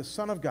claimed to be the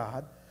Son of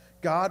God,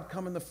 God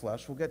come in the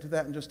flesh. We'll get to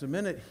that in just a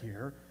minute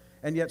here.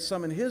 And yet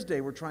some in his day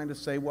were trying to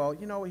say, well,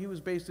 you know, he was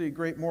basically a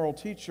great moral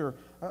teacher.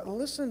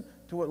 Listen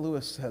to what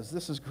Lewis says.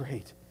 This is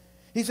great.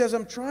 He says,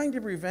 I'm trying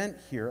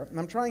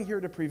here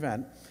to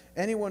prevent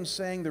anyone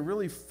saying the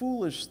really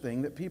foolish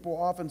thing that people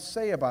often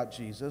say about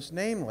Jesus,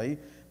 namely,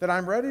 that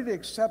I'm ready to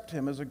accept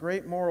him as a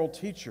great moral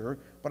teacher,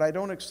 but I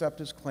don't accept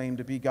his claim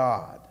to be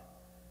God.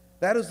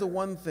 That is the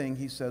one thing,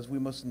 he says, we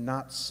must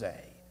not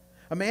say.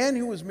 A man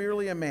who was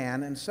merely a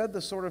man and said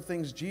the sort of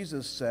things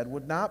Jesus said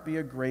would not be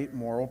a great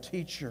moral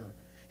teacher.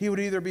 He would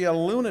either be a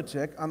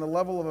lunatic on the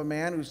level of a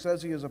man who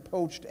says he is a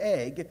poached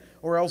egg,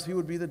 or else he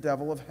would be the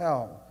devil of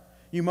hell.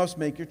 You must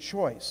make your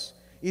choice.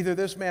 Either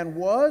this man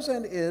was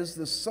and is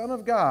the Son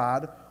of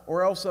God,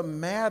 or else a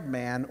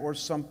madman or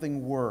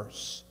something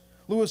worse.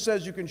 Lewis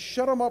says you can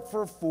shut him up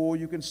for a fool,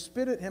 you can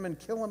spit at him and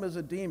kill him as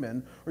a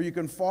demon, or you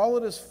can fall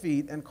at his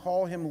feet and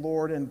call him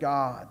Lord and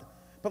God.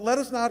 But let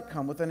us not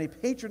come with any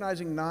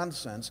patronizing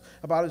nonsense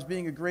about his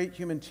being a great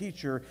human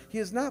teacher. He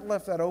has not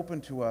left that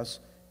open to us.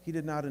 He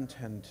did not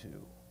intend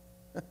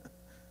to.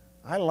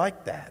 I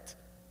like that.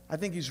 I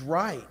think he's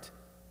right.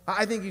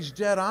 I think he's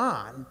dead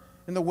on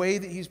in the way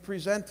that he's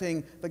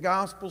presenting the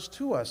Gospels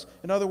to us.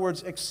 In other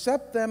words,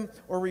 accept them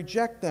or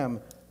reject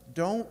them.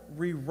 Don't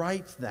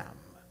rewrite them.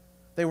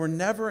 They were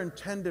never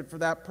intended for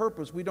that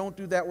purpose. We don't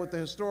do that with the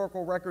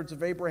historical records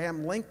of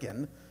Abraham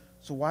Lincoln.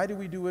 So why do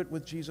we do it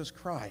with Jesus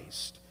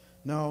Christ?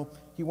 No,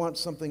 he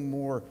wants something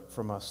more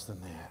from us than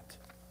that.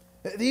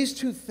 These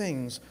two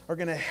things are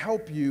going to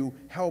help you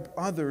help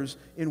others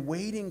in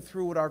wading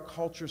through what our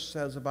culture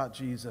says about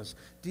Jesus.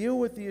 Deal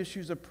with the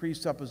issues of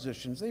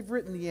presuppositions. They've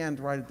written the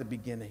end right at the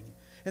beginning.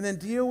 And then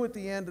deal with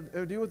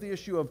the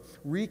issue of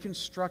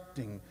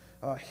reconstructing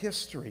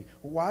history.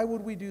 Why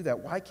would we do that?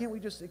 Why can't we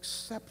just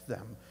accept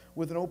them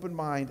with an open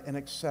mind and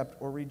accept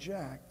or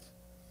reject?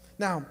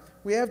 Now,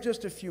 we have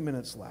just a few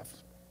minutes left,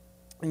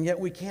 and yet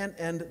we can't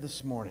end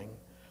this morning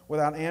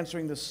without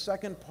answering the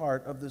second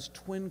part of this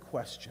twin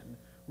question,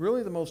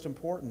 really the most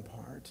important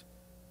part.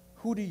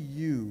 Who do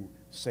you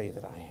say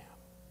that I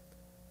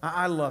am?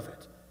 I love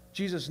it.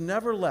 Jesus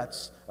never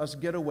lets us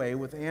get away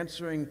with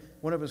answering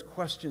one of his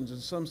questions in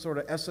some sort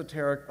of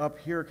esoteric up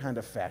here kind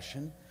of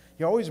fashion.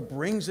 He always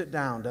brings it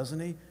down, doesn't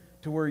he,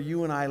 to where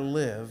you and I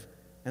live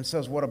and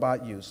says, what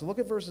about you? So look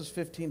at verses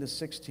 15 to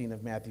 16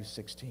 of Matthew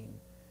 16.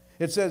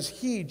 It says,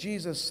 he,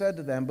 Jesus, said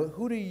to them, but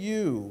who do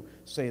you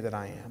say that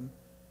I am?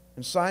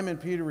 And Simon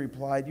Peter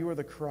replied, you are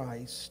the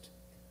Christ,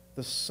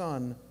 the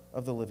Son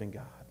of the living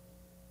God.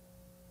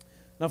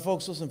 Now,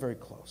 folks, listen very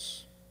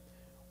close.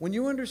 When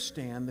you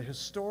understand the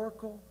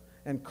historical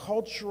and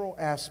cultural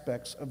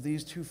aspects of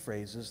these two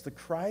phrases, the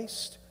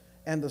Christ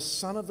and the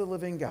Son of the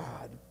living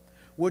God,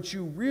 what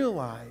you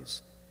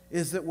realize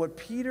is that what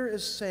Peter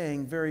is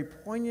saying very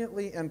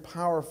poignantly and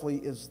powerfully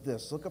is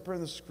this. Look up here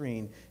on the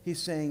screen.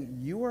 He's saying,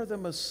 you are the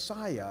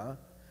Messiah.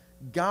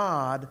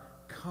 God,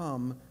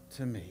 come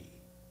to me.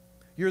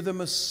 You're the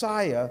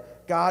Messiah.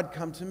 God,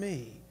 come to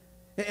me.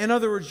 In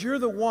other words, you're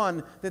the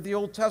one that the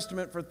Old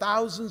Testament for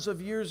thousands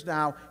of years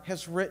now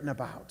has written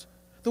about.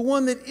 The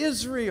one that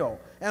Israel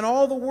and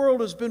all the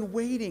world has been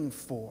waiting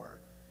for.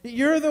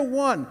 You're the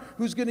one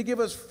who's going to give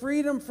us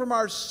freedom from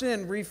our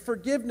sin,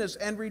 forgiveness,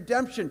 and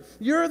redemption.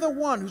 You're the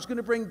one who's going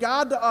to bring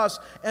God to us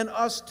and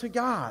us to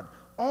God.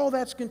 All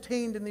that's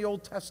contained in the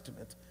Old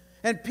Testament.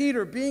 And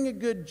Peter, being a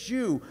good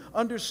Jew,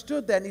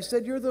 understood that, and he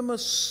said, you're the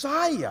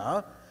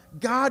Messiah.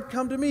 God,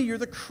 come to me. You're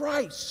the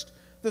Christ,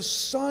 the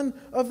Son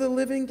of the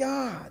living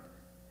God.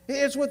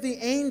 It's what the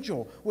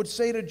angel would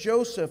say to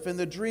Joseph in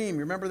the dream.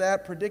 Remember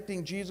that?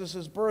 Predicting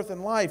Jesus' birth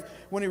and life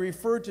when he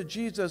referred to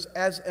Jesus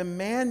as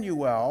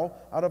Emmanuel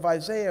out of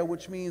Isaiah,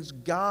 which means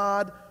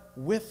God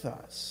with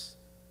us.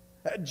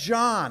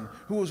 John,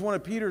 who was one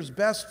of Peter's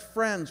best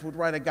friends, would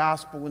write a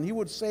gospel, and he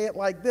would say it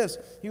like this.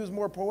 He was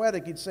more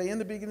poetic. He'd say, in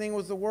the beginning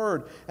was the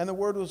Word, and the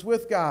Word was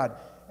with God,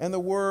 and the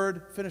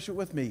Word, finish it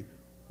with me,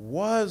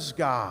 was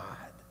God.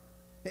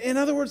 In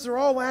other words, they're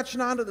all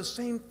latching on to the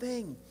same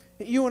thing.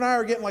 You and I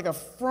are getting like a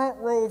front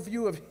row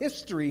view of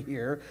history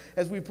here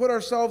as we put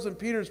ourselves in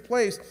Peter's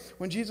place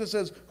when Jesus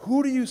says,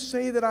 who do you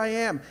say that I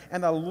am?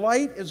 And the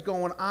light is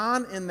going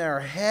on in their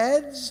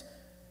heads.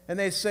 And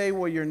they say,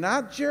 well, you're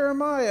not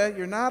Jeremiah,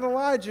 you're not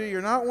Elijah,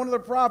 you're not one of the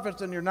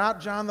prophets, and you're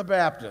not John the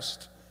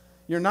Baptist.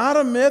 You're not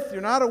a myth,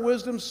 you're not a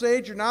wisdom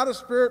sage, you're not a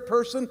spirit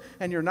person,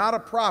 and you're not a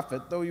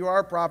prophet, though you are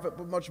a prophet,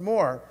 but much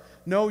more.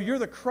 No, you're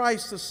the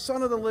Christ, the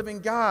Son of the living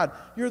God.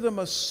 You're the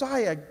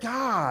Messiah.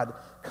 God,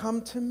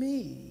 come to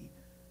me.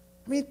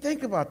 I mean,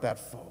 think about that,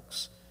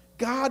 folks.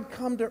 God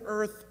come to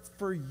earth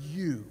for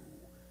you,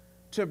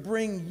 to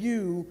bring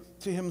you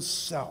to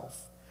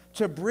himself,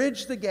 to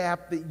bridge the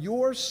gap that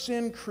your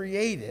sin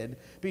created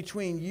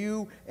between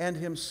you and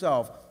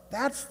himself.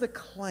 That's the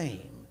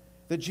claim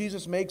that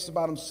Jesus makes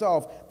about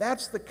himself.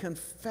 That's the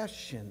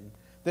confession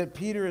that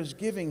Peter is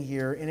giving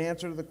here in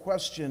answer to the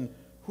question,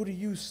 who do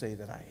you say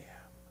that I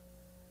am?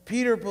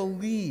 Peter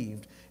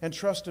believed and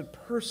trusted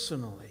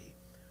personally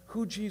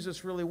who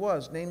Jesus really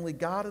was, namely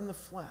God in the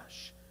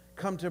flesh,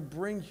 come to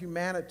bring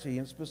humanity,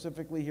 and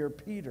specifically here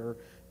Peter,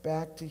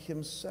 back to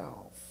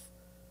himself.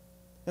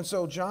 And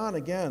so John,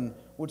 again,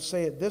 would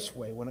say it this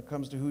way when it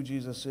comes to who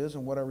Jesus is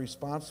and what our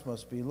response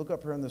must be. Look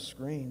up here on the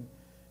screen.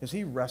 As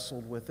he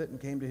wrestled with it and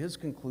came to his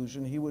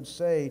conclusion, he would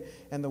say,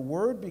 and the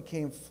Word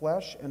became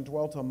flesh and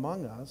dwelt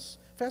among us.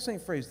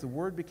 Fascinating phrase, the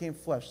Word became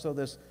flesh. So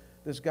this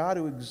God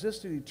who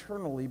existed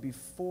eternally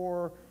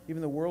before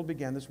even the world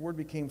began, this Word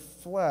became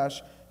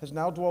flesh, has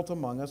now dwelt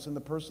among us in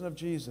the person of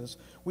Jesus.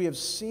 We have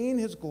seen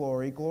his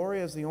glory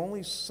as the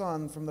only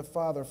Son from the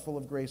Father, full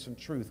of grace and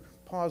truth.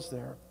 Pause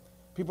there.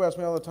 People ask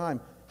me all the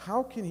time,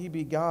 how can he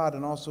be God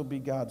and also be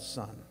God's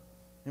Son?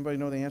 Anybody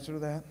know the answer to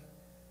that?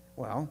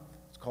 Well,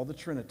 it's called the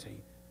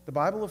Trinity. The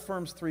Bible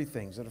affirms three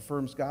things. It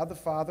affirms God the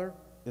Father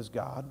is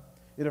God.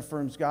 It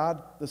affirms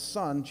God the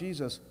Son,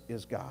 Jesus,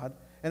 is God.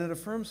 And it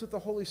affirms that the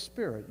Holy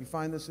Spirit, you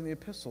find this in the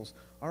epistles,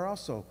 are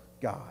also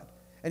God.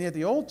 And yet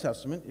the Old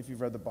Testament, if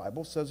you've read the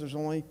Bible, says there's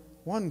only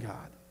one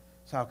God.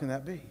 So how can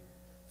that be?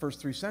 First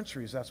 3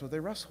 centuries, that's what they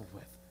wrestled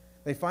with.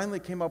 They finally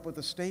came up with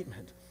a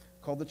statement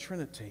called the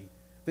Trinity,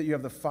 that you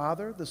have the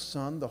Father, the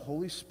Son, the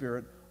Holy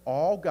Spirit,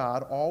 all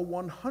God, all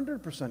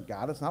 100%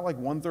 God. It's not like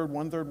 1/3,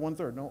 1/3,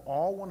 1/3. No,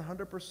 all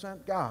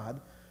 100%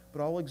 God,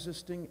 but all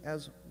existing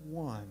as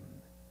one,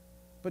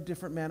 but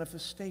different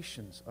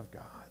manifestations of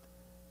God.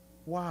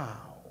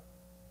 Wow.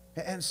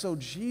 And so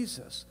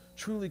Jesus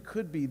truly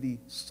could be the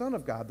Son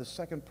of God, the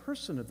second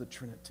person of the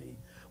Trinity,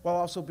 while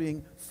also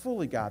being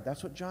fully God.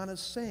 That's what John is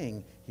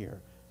saying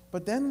here.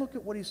 But then look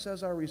at what he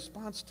says our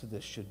response to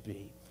this should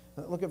be.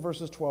 Look at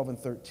verses 12 and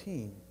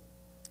 13.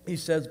 He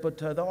says, but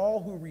to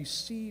all who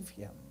receive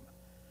him,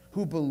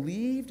 who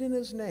believed in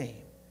his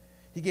name,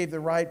 he gave the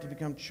right to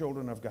become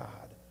children of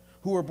God,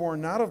 who were born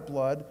not of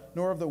blood,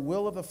 nor of the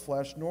will of the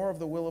flesh, nor of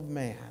the will of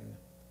man,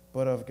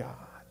 but of God.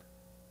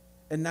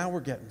 And now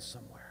we're getting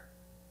somewhere.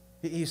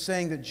 He's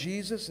saying that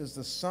Jesus is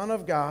the Son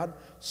of God,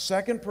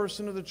 second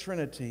person of the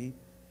Trinity,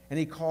 and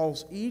he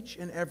calls each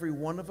and every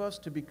one of us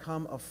to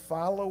become a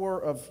follower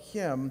of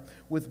him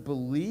with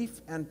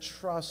belief and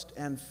trust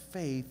and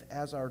faith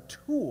as our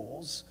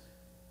tools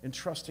in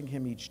trusting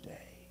him each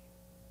day.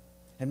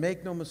 And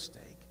make no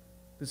mistake,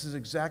 this is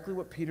exactly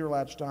what Peter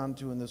latched on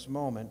to in this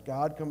moment.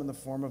 God come in the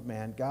form of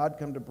man. God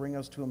come to bring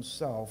us to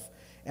himself.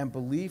 And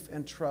belief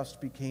and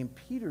trust became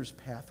Peter's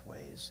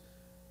pathways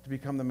to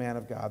become the man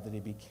of God that he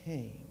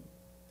became.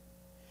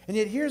 And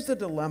yet here's the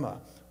dilemma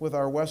with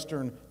our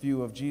Western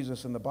view of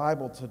Jesus in the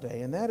Bible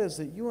today, and that is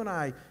that you and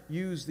I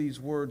use these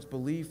words,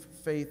 belief,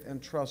 faith,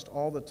 and trust,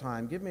 all the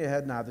time. Give me a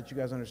head nod that you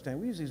guys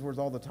understand. We use these words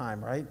all the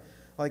time, right?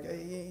 Like,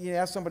 you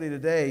ask somebody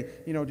today,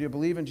 do you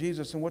believe in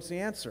Jesus? And what's the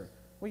answer?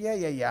 Well,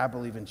 yeah, I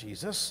believe in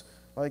Jesus.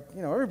 Like,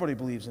 everybody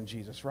believes in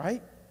Jesus,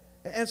 right?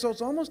 And so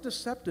it's almost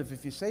deceptive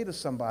if you say to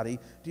somebody,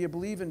 do you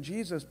believe in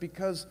Jesus?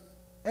 Because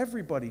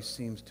everybody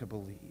seems to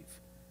believe.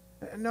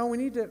 No, we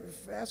need to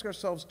ask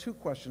ourselves two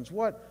questions.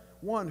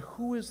 One,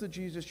 who is the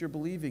Jesus you're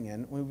believing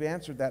in? We've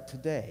answered that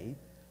today.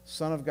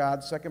 Son of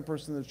God, second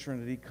person of the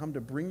Trinity, come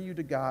to bring you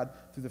to God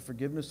through the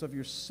forgiveness of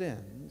your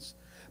sins.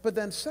 But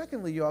then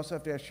secondly, you also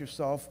have to ask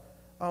yourself,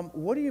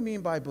 what do you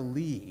mean by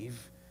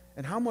believe?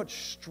 And how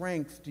much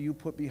strength do you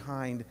put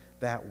behind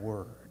that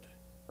word,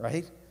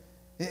 right?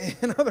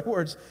 In other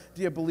words,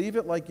 do you believe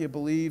it like you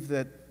believe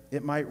that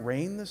it might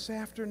rain this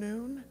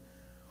afternoon?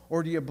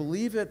 Or do you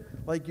believe it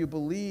like you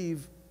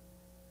believe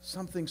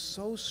something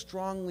so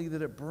strongly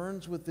that it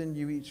burns within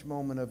you each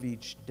moment of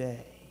each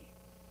day?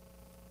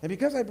 And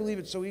because I believe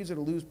it's so easy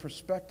to lose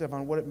perspective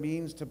on what it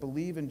means to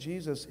believe in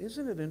Jesus,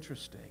 isn't it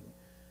interesting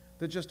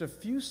that just a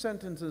few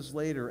sentences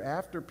later,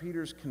 after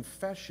Peter's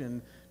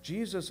confession,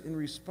 Jesus, in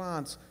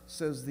response,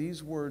 says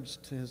these words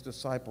to his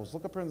disciples.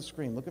 Look up here on the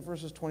screen. Look at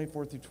verses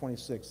 24 through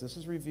 26. This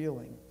is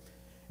revealing.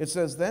 It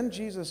says, "Then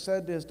Jesus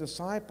said to his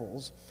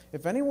disciples,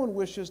 'If anyone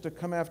wishes to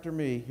come after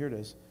me,'" here it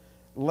is,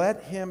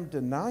 "'let him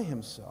deny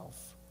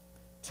himself,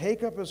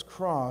 take up his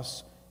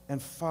cross, and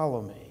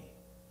follow me.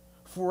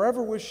 For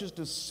whoever wishes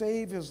to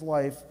save his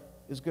life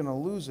is going to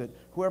lose it.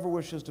 Whoever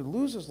wishes to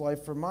lose his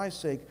life for my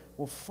sake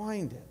will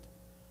find it.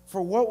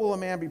 For what will a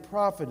man be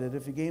profited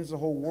if he gains the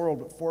whole world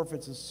but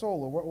forfeits his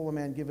soul? Or what will a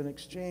man give in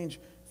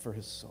exchange for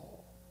his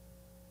soul?'"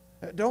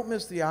 Don't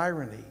miss the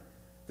irony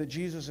that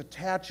Jesus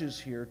attaches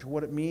here to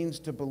what it means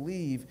to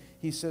believe.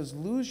 He says,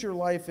 lose your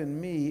life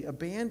in me,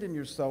 abandon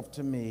yourself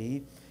to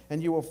me,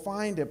 and you will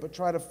find it, but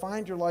try to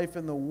find your life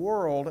in the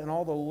world and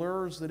all the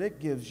lures that it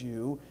gives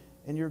you,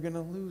 and you're going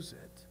to lose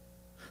it.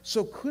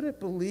 So could it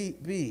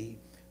be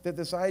that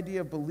this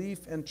idea of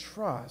belief and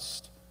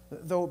trust,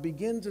 though it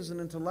begins as an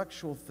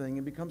intellectual thing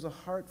and becomes a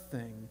heart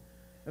thing,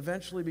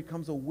 eventually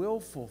becomes a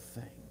willful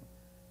thing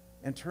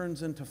and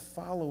turns into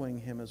following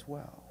him as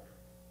well,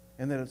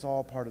 and that it's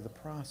all part of the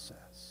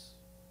process?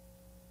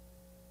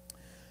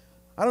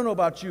 I don't know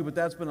about you, but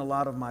that's been a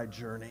lot of my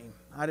journey.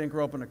 I didn't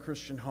grow up in a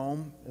Christian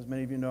home, as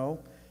many of you know,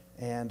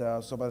 and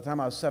so by the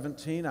time I was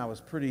 17, I was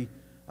pretty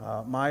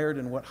mired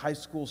in what high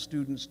school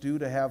students do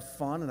to have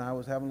fun, and I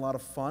was having a lot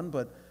of fun,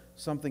 but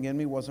something in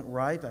me wasn't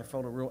right. I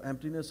felt a real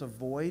emptiness, a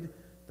void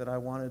that I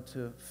wanted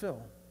to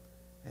fill.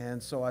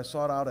 And so I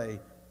sought out a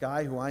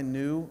guy who I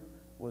knew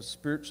was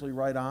spiritually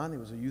right on. He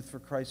was a Youth for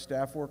Christ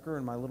staff worker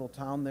in my little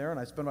town there, and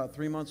I spent about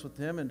 3 months with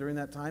him, and during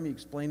that time he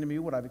explained to me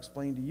what I've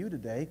explained to you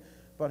today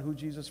about who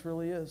Jesus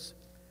really is.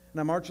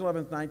 And on March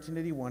 11th,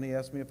 1981, he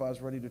asked me if I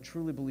was ready to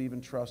truly believe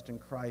and trust in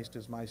Christ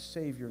as my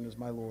Savior and as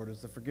my Lord,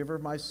 as the forgiver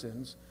of my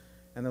sins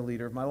and the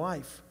leader of my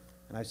life.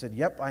 And I said,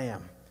 yep, I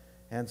am.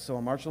 And so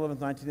on March 11th,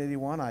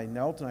 1981, I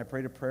knelt and I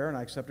prayed a prayer and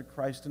I accepted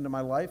Christ into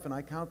my life, and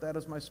I count that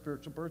as my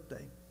spiritual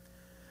birthday.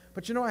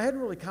 But I hadn't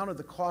really counted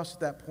the cost at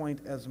that point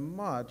as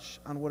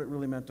much on what it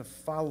really meant to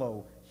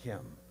follow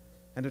him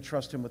and to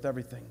trust him with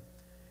everything.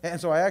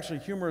 And so I actually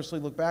humorously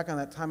look back on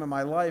that time in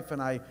my life,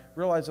 and I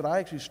realized that I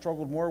actually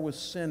struggled more with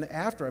sin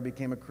after I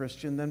became a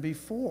Christian than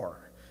before.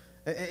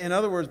 In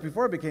other words,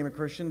 before I became a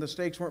Christian, the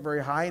stakes weren't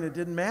very high and it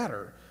didn't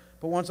matter.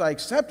 But once I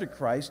accepted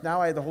Christ,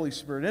 now I had the Holy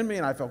Spirit in me,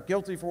 and I felt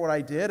guilty for what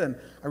I did, and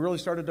I really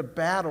started to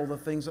battle the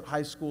things that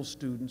high school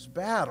students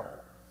battle.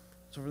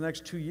 So for the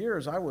next 2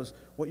 years, I was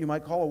what you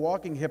might call a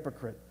walking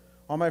hypocrite.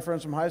 All my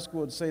friends from high school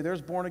would say, "There's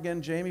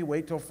born-again Jamie,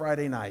 wait till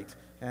Friday night,"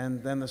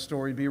 and then the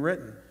story would be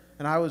written.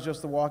 And I was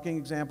just the walking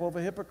example of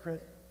a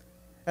hypocrite.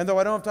 And though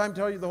I don't have time to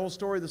tell you the whole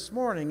story this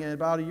morning, and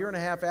about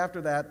 1.5 years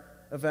after that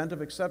event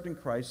of accepting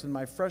Christ, in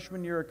my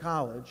freshman year of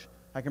college,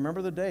 I can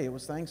remember the day, it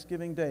was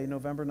Thanksgiving Day,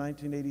 November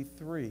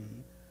 1983,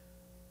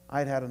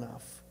 I'd had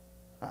enough.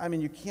 I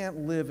mean, you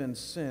can't live in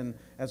sin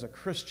as a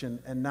Christian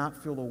and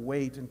not feel the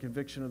weight and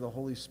conviction of the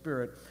Holy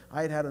Spirit.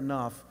 I'd had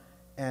enough,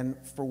 and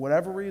for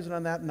whatever reason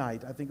on that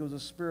night, I think it was a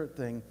spirit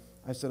thing,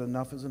 I said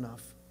enough is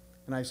enough.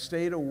 And I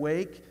stayed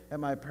awake at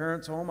my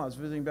parents' home. I was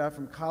visiting back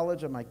from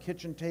college. At my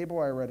kitchen table,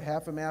 I read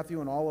half of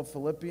Matthew and all of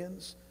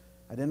Philippians.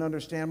 I didn't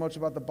understand much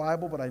about the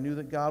Bible, but I knew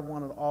that God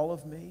wanted all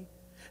of me.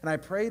 And I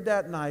prayed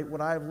that night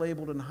what I have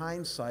labeled in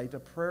hindsight a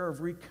prayer of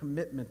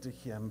recommitment to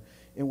him,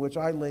 in which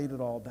I laid it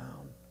all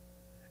down.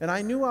 And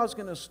I knew I was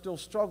going to still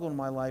struggle in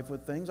my life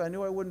with things. I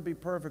knew I wouldn't be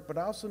perfect, but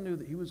I also knew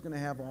that he was going to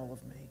have all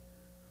of me.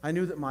 I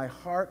knew that my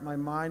heart, my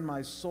mind,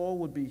 my soul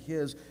would be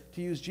his.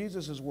 To use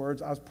Jesus'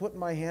 words, I was putting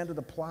my hand to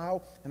the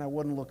plow and I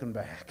wasn't looking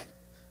back.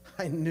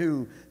 I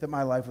knew that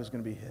my life was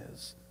going to be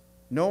his.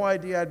 No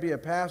idea I'd be a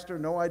pastor,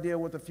 no idea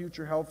what the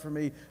future held for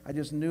me. I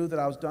just knew that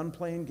I was done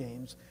playing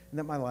games and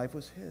that my life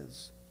was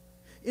his.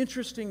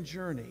 Interesting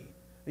journey.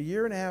 A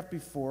year and a half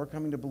before,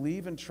 coming to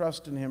believe and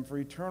trust in him for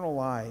eternal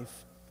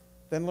life,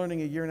 then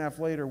learning a year and a half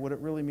later what it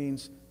really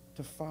means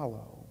to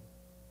follow.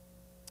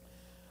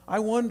 I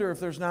wonder if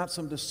there's not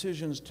some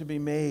decisions to be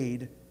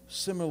made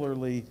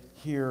similarly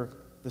here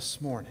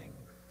this morning.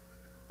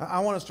 I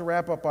want us to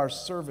wrap up our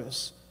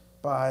service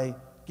by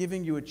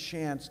giving you a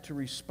chance to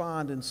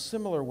respond in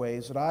similar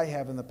ways that I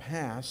have in the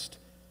past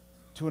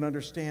to an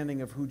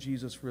understanding of who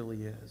Jesus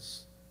really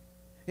is.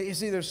 You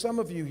see, there's some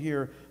of you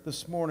here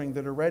this morning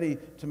that are ready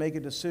to make a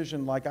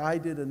decision like I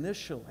did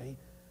initially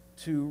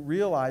to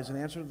realize and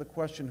answer to the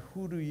question,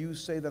 who do you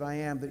say that I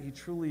am, that he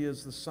truly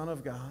is the Son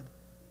of God?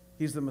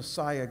 He's the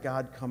Messiah,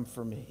 God come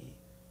for me.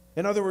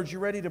 In other words,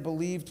 you're ready to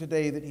believe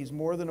today that he's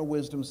more than a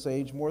wisdom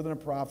sage, more than a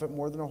prophet,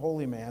 more than a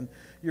holy man.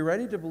 You're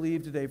ready to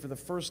believe today for the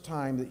first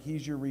time that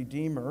he's your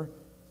Redeemer,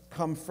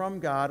 come from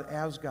God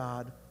as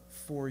God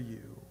for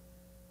you.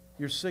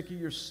 You're sick of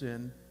your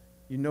sin.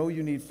 You know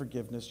you need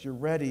forgiveness. You're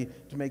ready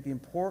to make the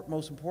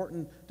most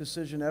important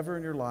decision ever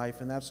in your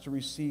life, and that's to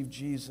receive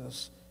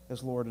Jesus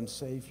as Lord and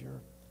Savior.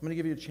 I'm going to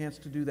give you a chance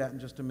to do that in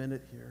just a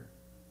minute here.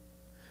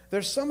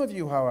 There's some of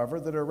you, however,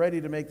 that are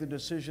ready to make the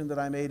decision that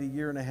I made a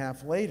year and a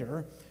half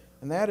later,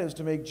 and that is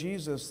to make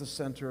Jesus the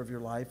center of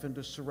your life and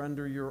to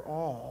surrender your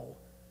all.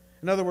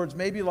 In other words,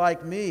 maybe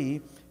like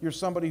me, you're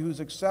somebody who's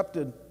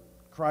accepted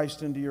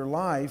Christ into your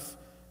life,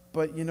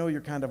 but you know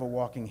you're kind of a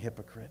walking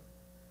hypocrite.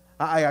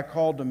 I got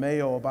called to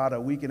Mayo about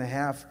a week and a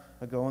half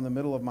ago in the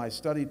middle of my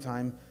study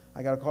time.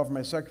 I got a call from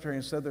my secretary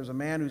and said, there's a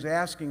man who's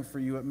asking for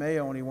you at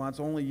Mayo, and he wants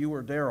only you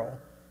or Daryl.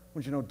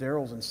 Well, you know,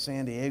 Daryl's in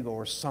San Diego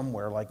or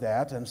somewhere like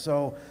that. And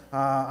so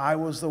I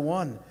was the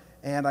one.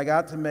 And I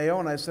got to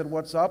Mayo, and I said,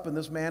 what's up? And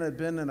this man had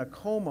been in a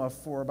coma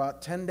for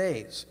about 10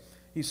 days.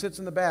 He sits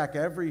in the back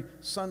every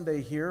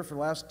Sunday here for the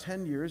last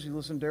 10 years. He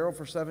listened to Daryl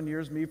for 7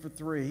 years, me for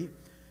 3.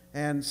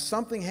 And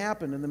something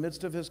happened in the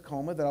midst of his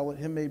coma that I'll let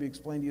him maybe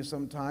explain to you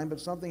sometime, but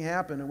something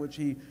happened in which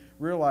he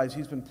realized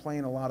he's been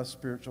playing a lot of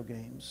spiritual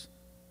games.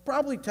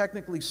 Probably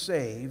technically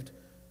saved,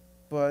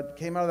 but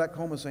came out of that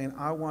coma saying,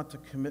 I want to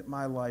commit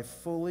my life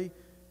fully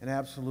and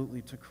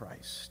absolutely to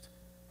Christ.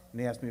 And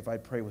he asked me if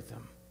I'd pray with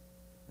him.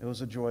 It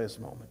was a joyous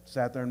moment.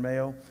 Sat there in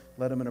Mayo,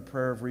 led him in a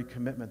prayer of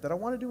recommitment that I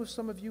want to do with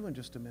some of you in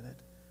just a minute.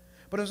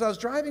 But as I was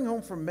driving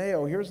home from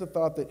Mayo, here's the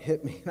thought that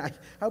hit me. And I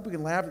hope we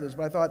can laugh at this,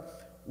 but I thought,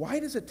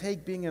 why does it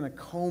take being in a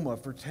coma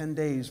for 10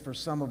 days for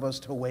some of us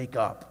to wake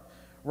up,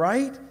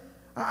 right?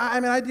 I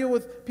mean, I deal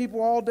with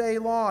people all day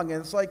long,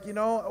 and it's like, you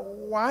know,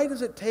 why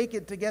does it take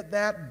it to get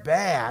that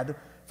bad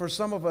for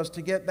some of us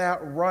to get that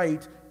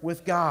right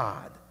with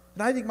God?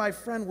 And I think my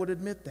friend would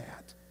admit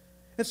that.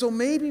 And so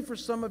maybe for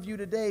some of you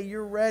today,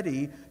 you're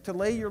ready to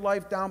lay your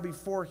life down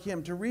before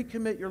him, to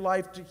recommit your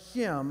life to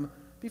him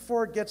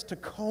before it gets to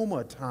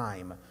coma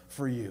time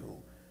for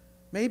you.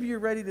 Maybe you're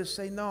ready to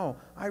say, no,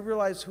 I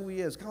realize who he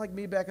is. Kind of like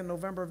me back in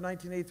November of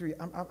 1983.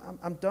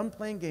 I'm done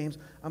playing games.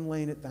 I'm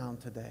laying it down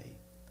today.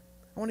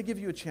 I want to give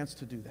you a chance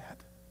to do that.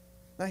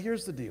 Now,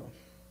 here's the deal.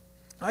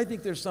 I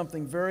think there's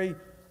something very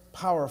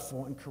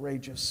powerful and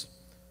courageous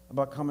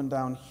about coming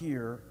down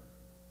here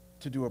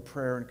to do a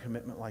prayer and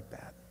commitment like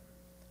that.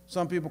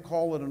 Some people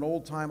call it an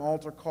old-time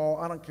altar call.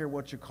 I don't care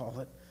what you call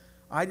it.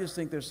 I just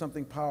think there's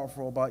something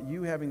powerful about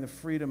you having the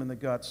freedom and the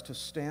guts to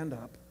stand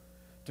up,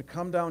 to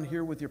come down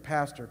here with your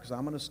pastor, because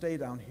I'm going to stay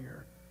down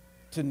here,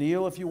 to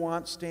kneel if you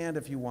want, stand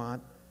if you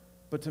want,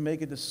 but to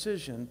make a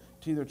decision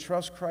to either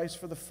trust Christ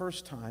for the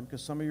first time,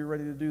 because some of you are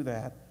ready to do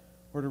that,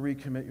 or to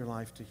recommit your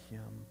life to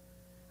him.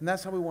 And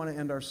that's how we want to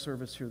end our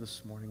service here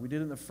this morning. We did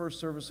it in the first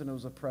service, and it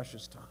was a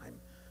precious time.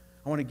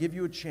 I want to give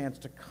you a chance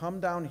to come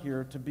down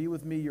here to be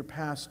with me, your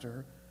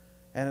pastor,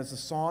 and as the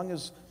song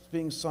is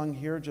being sung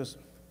here, just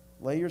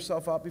lay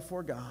yourself out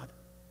before God,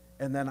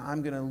 and then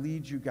I'm going to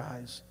lead you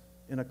guys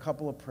in a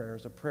couple of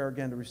prayers, a prayer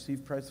again to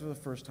receive Christ for the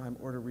first time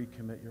or to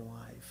recommit your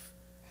life.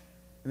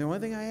 And the only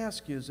thing I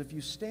ask you is if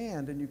you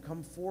stand and you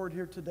come forward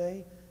here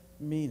today,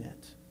 mean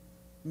it.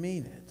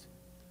 Mean it.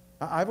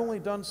 I've only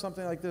done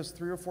something like this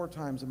 3 or 4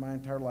 times in my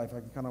entire life. I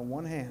can count on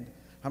one hand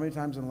how many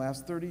times in the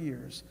last 30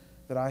 years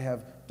that I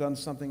have done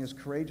something as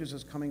courageous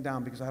as coming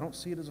down, because I don't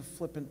see it as a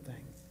flippant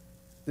thing.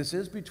 This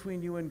is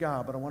between you and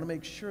God, but I want to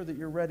make sure that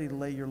you're ready to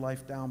lay your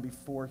life down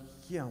before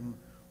him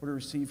or to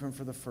receive him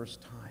for the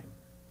first time.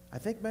 I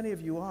think many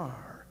of you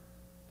are.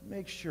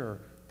 Make sure.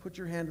 Put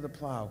your hand to the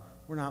plow.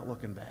 We're not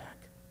looking back.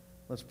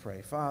 Let's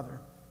pray. Father,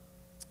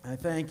 I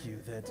thank you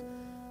that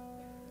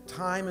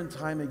time and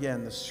time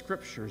again, the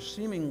scriptures,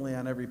 seemingly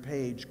on every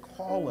page,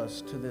 call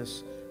us to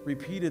this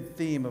repeated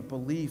theme of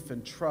belief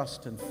and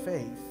trust and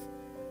faith.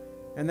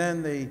 And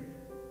then they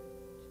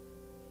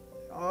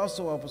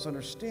also help us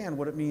understand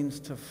what it means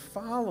to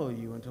follow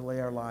you and to lay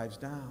our lives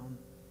down.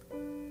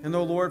 And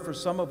though, Lord, for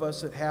some of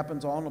us it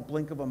happens all in a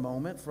blink of a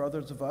moment, for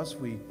others of us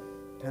we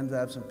tend to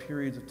have some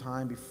periods of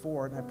time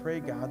before it. And I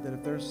pray, God, that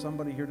if there's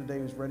somebody here today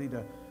who's ready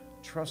to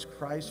trust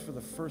Christ for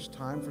the first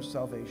time for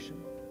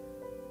salvation,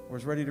 or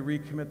is ready to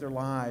recommit their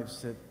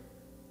lives, that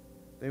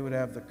they would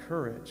have the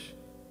courage,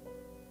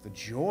 the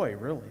joy,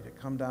 really, to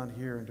come down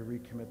here and to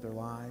recommit their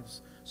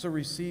lives. So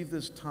receive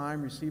this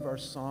time, receive our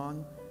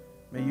song.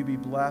 May you be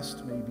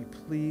blessed, may you be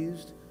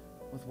pleased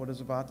with what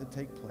is about to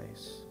take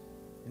place.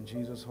 In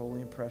Jesus'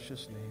 holy and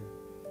precious name,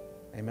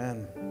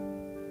 amen.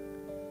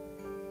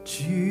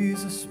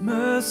 Jesus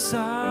Messiah,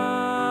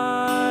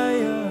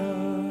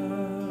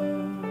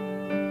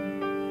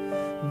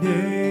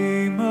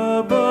 name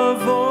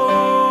above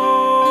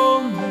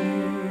all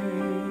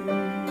names,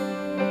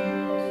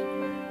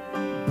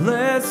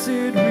 blessed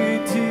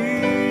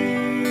Redeemer,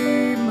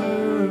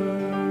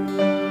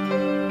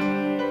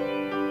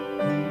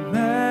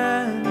 Emmanuel,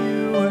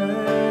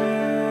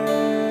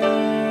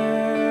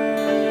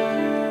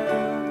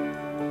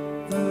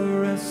 the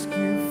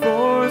rescue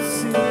for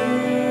sinners,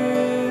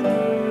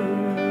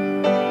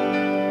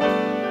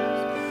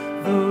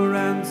 the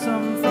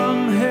ransom from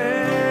heaven,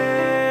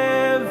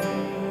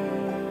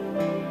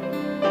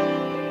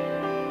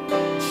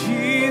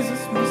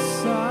 Jesus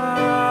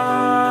Messiah,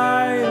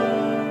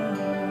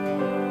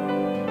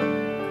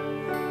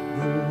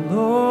 the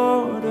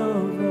Lord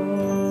of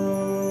all.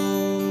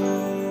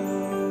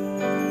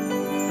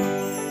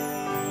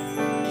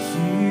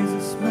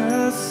 Jesus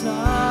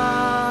Messiah,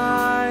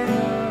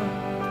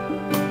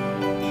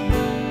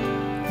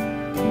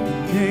 the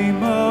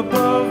name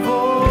above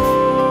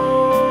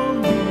all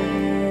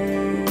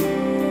names,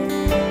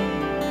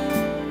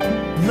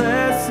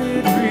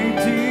 blessed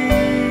Redeemer,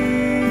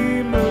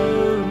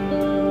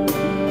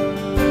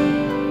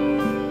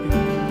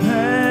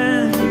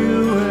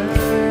 Emmanuel,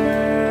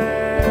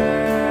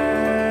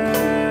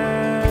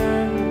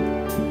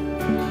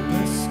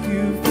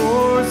 rescue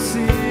for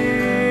sinners,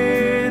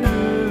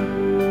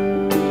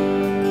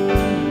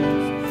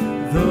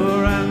 the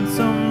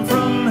ransom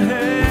from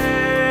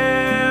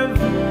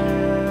heaven,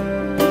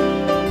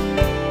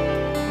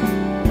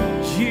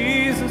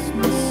 Jesus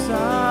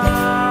Messiah,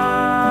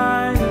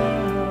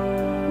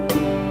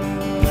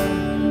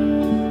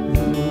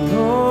 the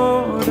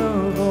Lord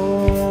of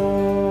all.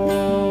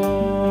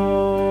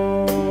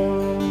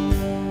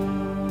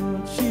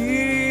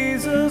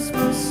 Jesus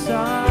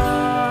Messiah,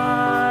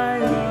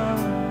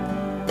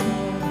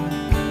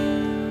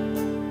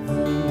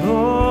 the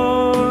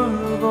Lord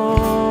of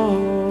all.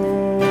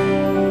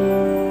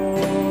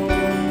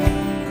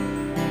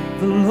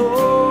 The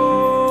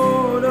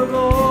Lord of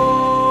all.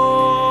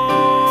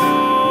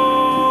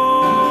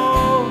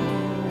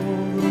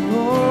 The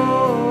Lord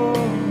of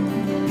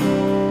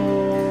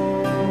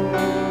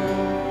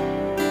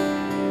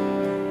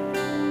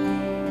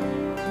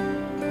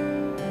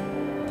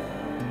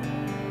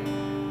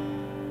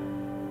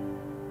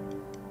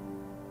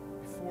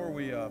Before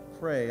we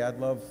pray, I'd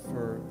love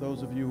for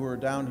those of you who are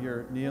down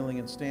here kneeling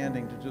and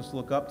standing to just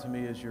look up to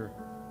me as your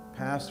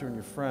pastor and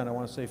your friend. I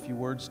want to say a few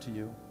words to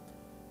you.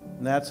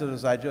 And that's that,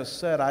 as I just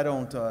said, I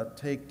don't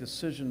take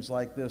decisions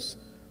like this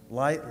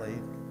lightly.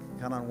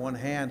 Count on one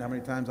hand how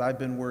many times I've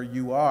been where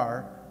you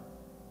are.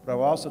 But I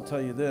will also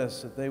tell you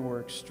this, that they were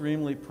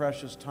extremely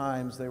precious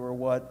times. They were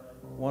what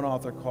one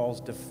author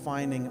calls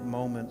defining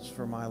moments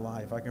for my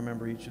life. I can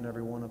remember each and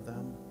every one of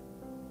them.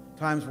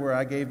 Times where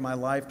I gave my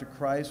life to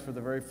Christ for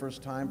the very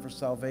first time for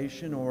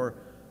salvation, or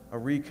a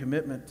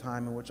recommitment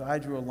time in which I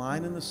drew a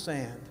line in the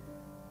sand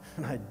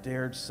and I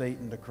dared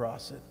Satan to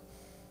cross it.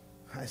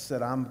 I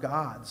said, I'm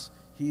God's,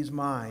 He's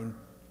mine,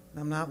 and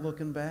I'm not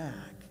looking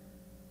back.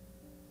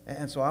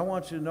 And so I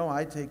want you to know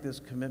I take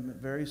this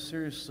commitment very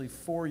seriously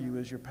for you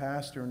as your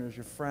pastor and as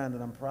your friend,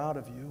 and I'm proud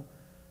of you.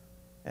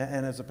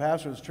 And as a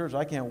pastor of this church,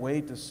 I can't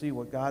wait to see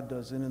what God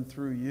does in and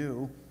through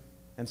you,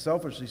 and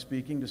selfishly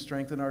speaking, to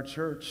strengthen our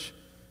church.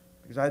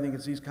 Because I think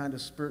it's these kind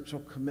of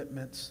spiritual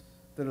commitments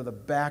that are the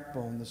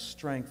backbone, the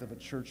strength of a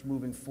church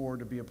moving forward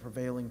to be a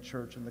prevailing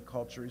church in the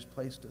culture He's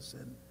placed us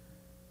in.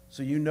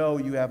 So you know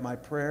you have my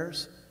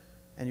prayers,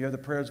 and you have the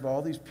prayers of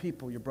all these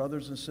people, your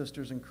brothers and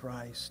sisters in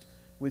Christ,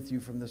 with you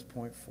from this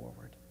point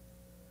forward.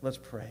 Let's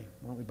pray.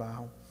 Why don't we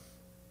bow?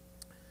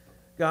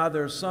 God,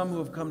 there are some who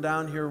have come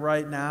down here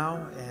right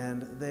now,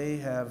 and they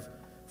have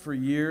for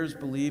years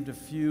believed a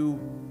few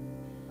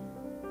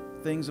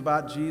things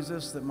about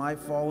Jesus that might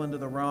fall into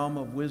the realm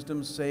of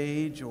wisdom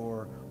sage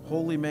or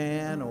holy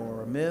man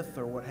or a myth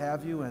or what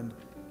have you, and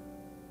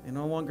they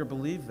no longer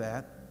believe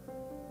that.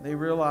 They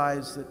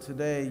realize that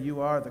today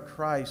you are the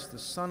Christ, the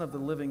Son of the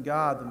living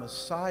God, the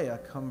Messiah,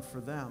 come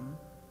for them,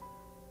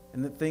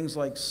 and that things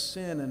like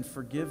sin and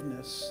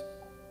forgiveness,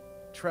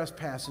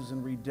 trespasses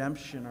and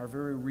redemption are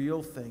very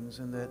real things,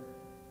 and that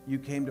you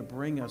came to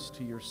bring us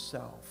to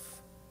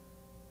yourself.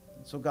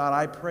 And so God,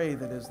 I pray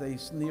that as they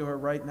kneel here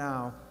right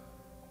now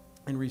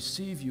and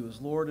receive you as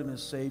Lord and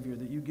as Savior,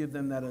 that you give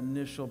them that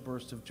initial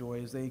burst of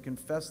joy as they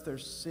confess their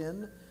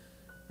sin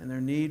and their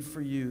need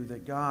for you,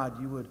 that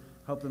God, you would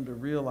help them to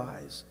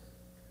realize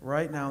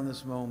right now in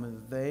this moment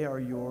that they are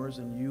yours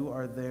and you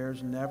are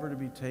theirs, never to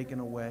be taken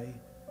away,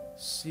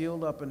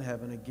 sealed up in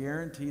heaven, a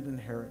guaranteed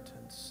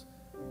inheritance,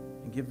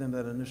 and give them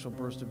that initial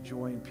burst of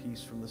joy and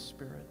peace from the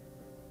Spirit.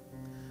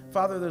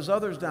 Father, there's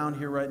others down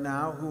here right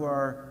now who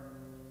are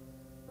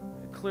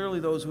clearly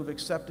those who have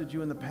accepted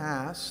you in the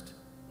past,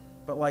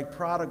 But like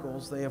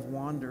prodigals, they have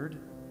wandered,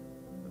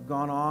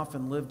 gone off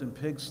and lived in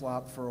pig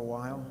slop for a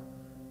while.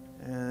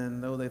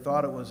 And though they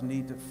thought it was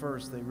neat at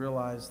first, they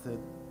realized that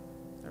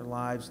their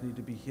lives need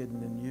to be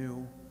hidden in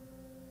you.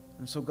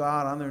 And so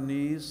God, on their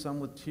knees,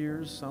 some with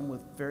tears, some with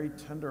very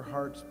tender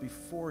hearts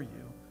before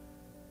you,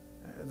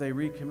 they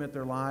recommit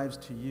their lives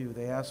to you.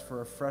 They ask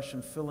for a fresh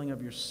infilling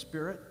of your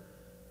Spirit,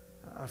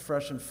 a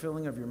fresh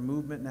infilling of your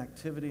movement and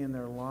activity in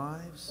their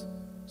lives.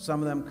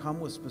 Some of them come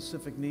with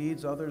specific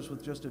needs, others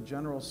with just a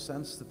general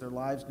sense that their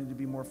lives need to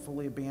be more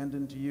fully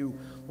abandoned to you.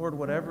 Lord,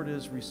 whatever it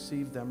is,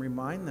 receive them.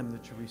 Remind them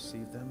that you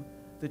receive them,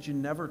 that you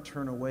never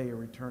turn away a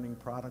returning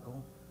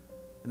prodigal,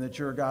 and that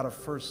you're a God of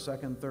first,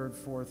 second, third,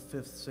 fourth,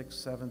 fifth, sixth,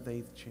 seventh,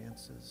 eighth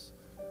chances.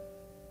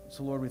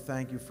 So, Lord, we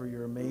thank you for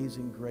your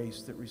amazing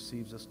grace that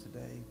receives us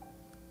today.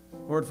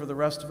 Lord, for the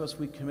rest of us,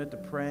 we commit to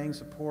praying,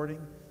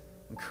 supporting,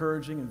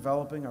 encouraging,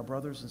 enveloping our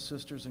brothers and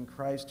sisters in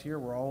Christ here.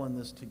 We're all in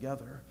this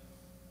together.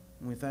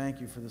 And we thank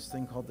you for this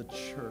thing called the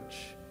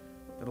church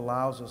that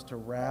allows us to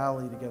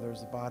rally together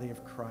as the body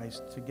of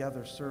Christ,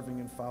 together serving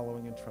and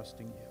following and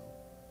trusting you.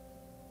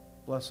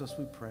 Bless us,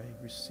 we pray.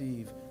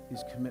 Receive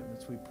these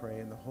commitments, we pray,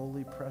 in the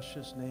holy,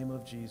 precious name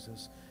of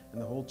Jesus. And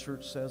the whole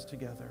church says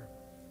together,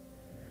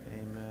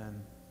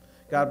 amen.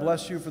 God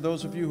bless you. For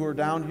those of you who are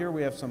down here,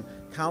 we have some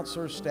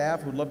counselors,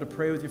 staff who would love to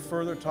pray with you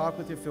further, talk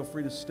with you. Feel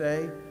free to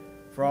stay.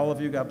 For all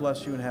of you, God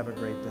bless you and have a great day.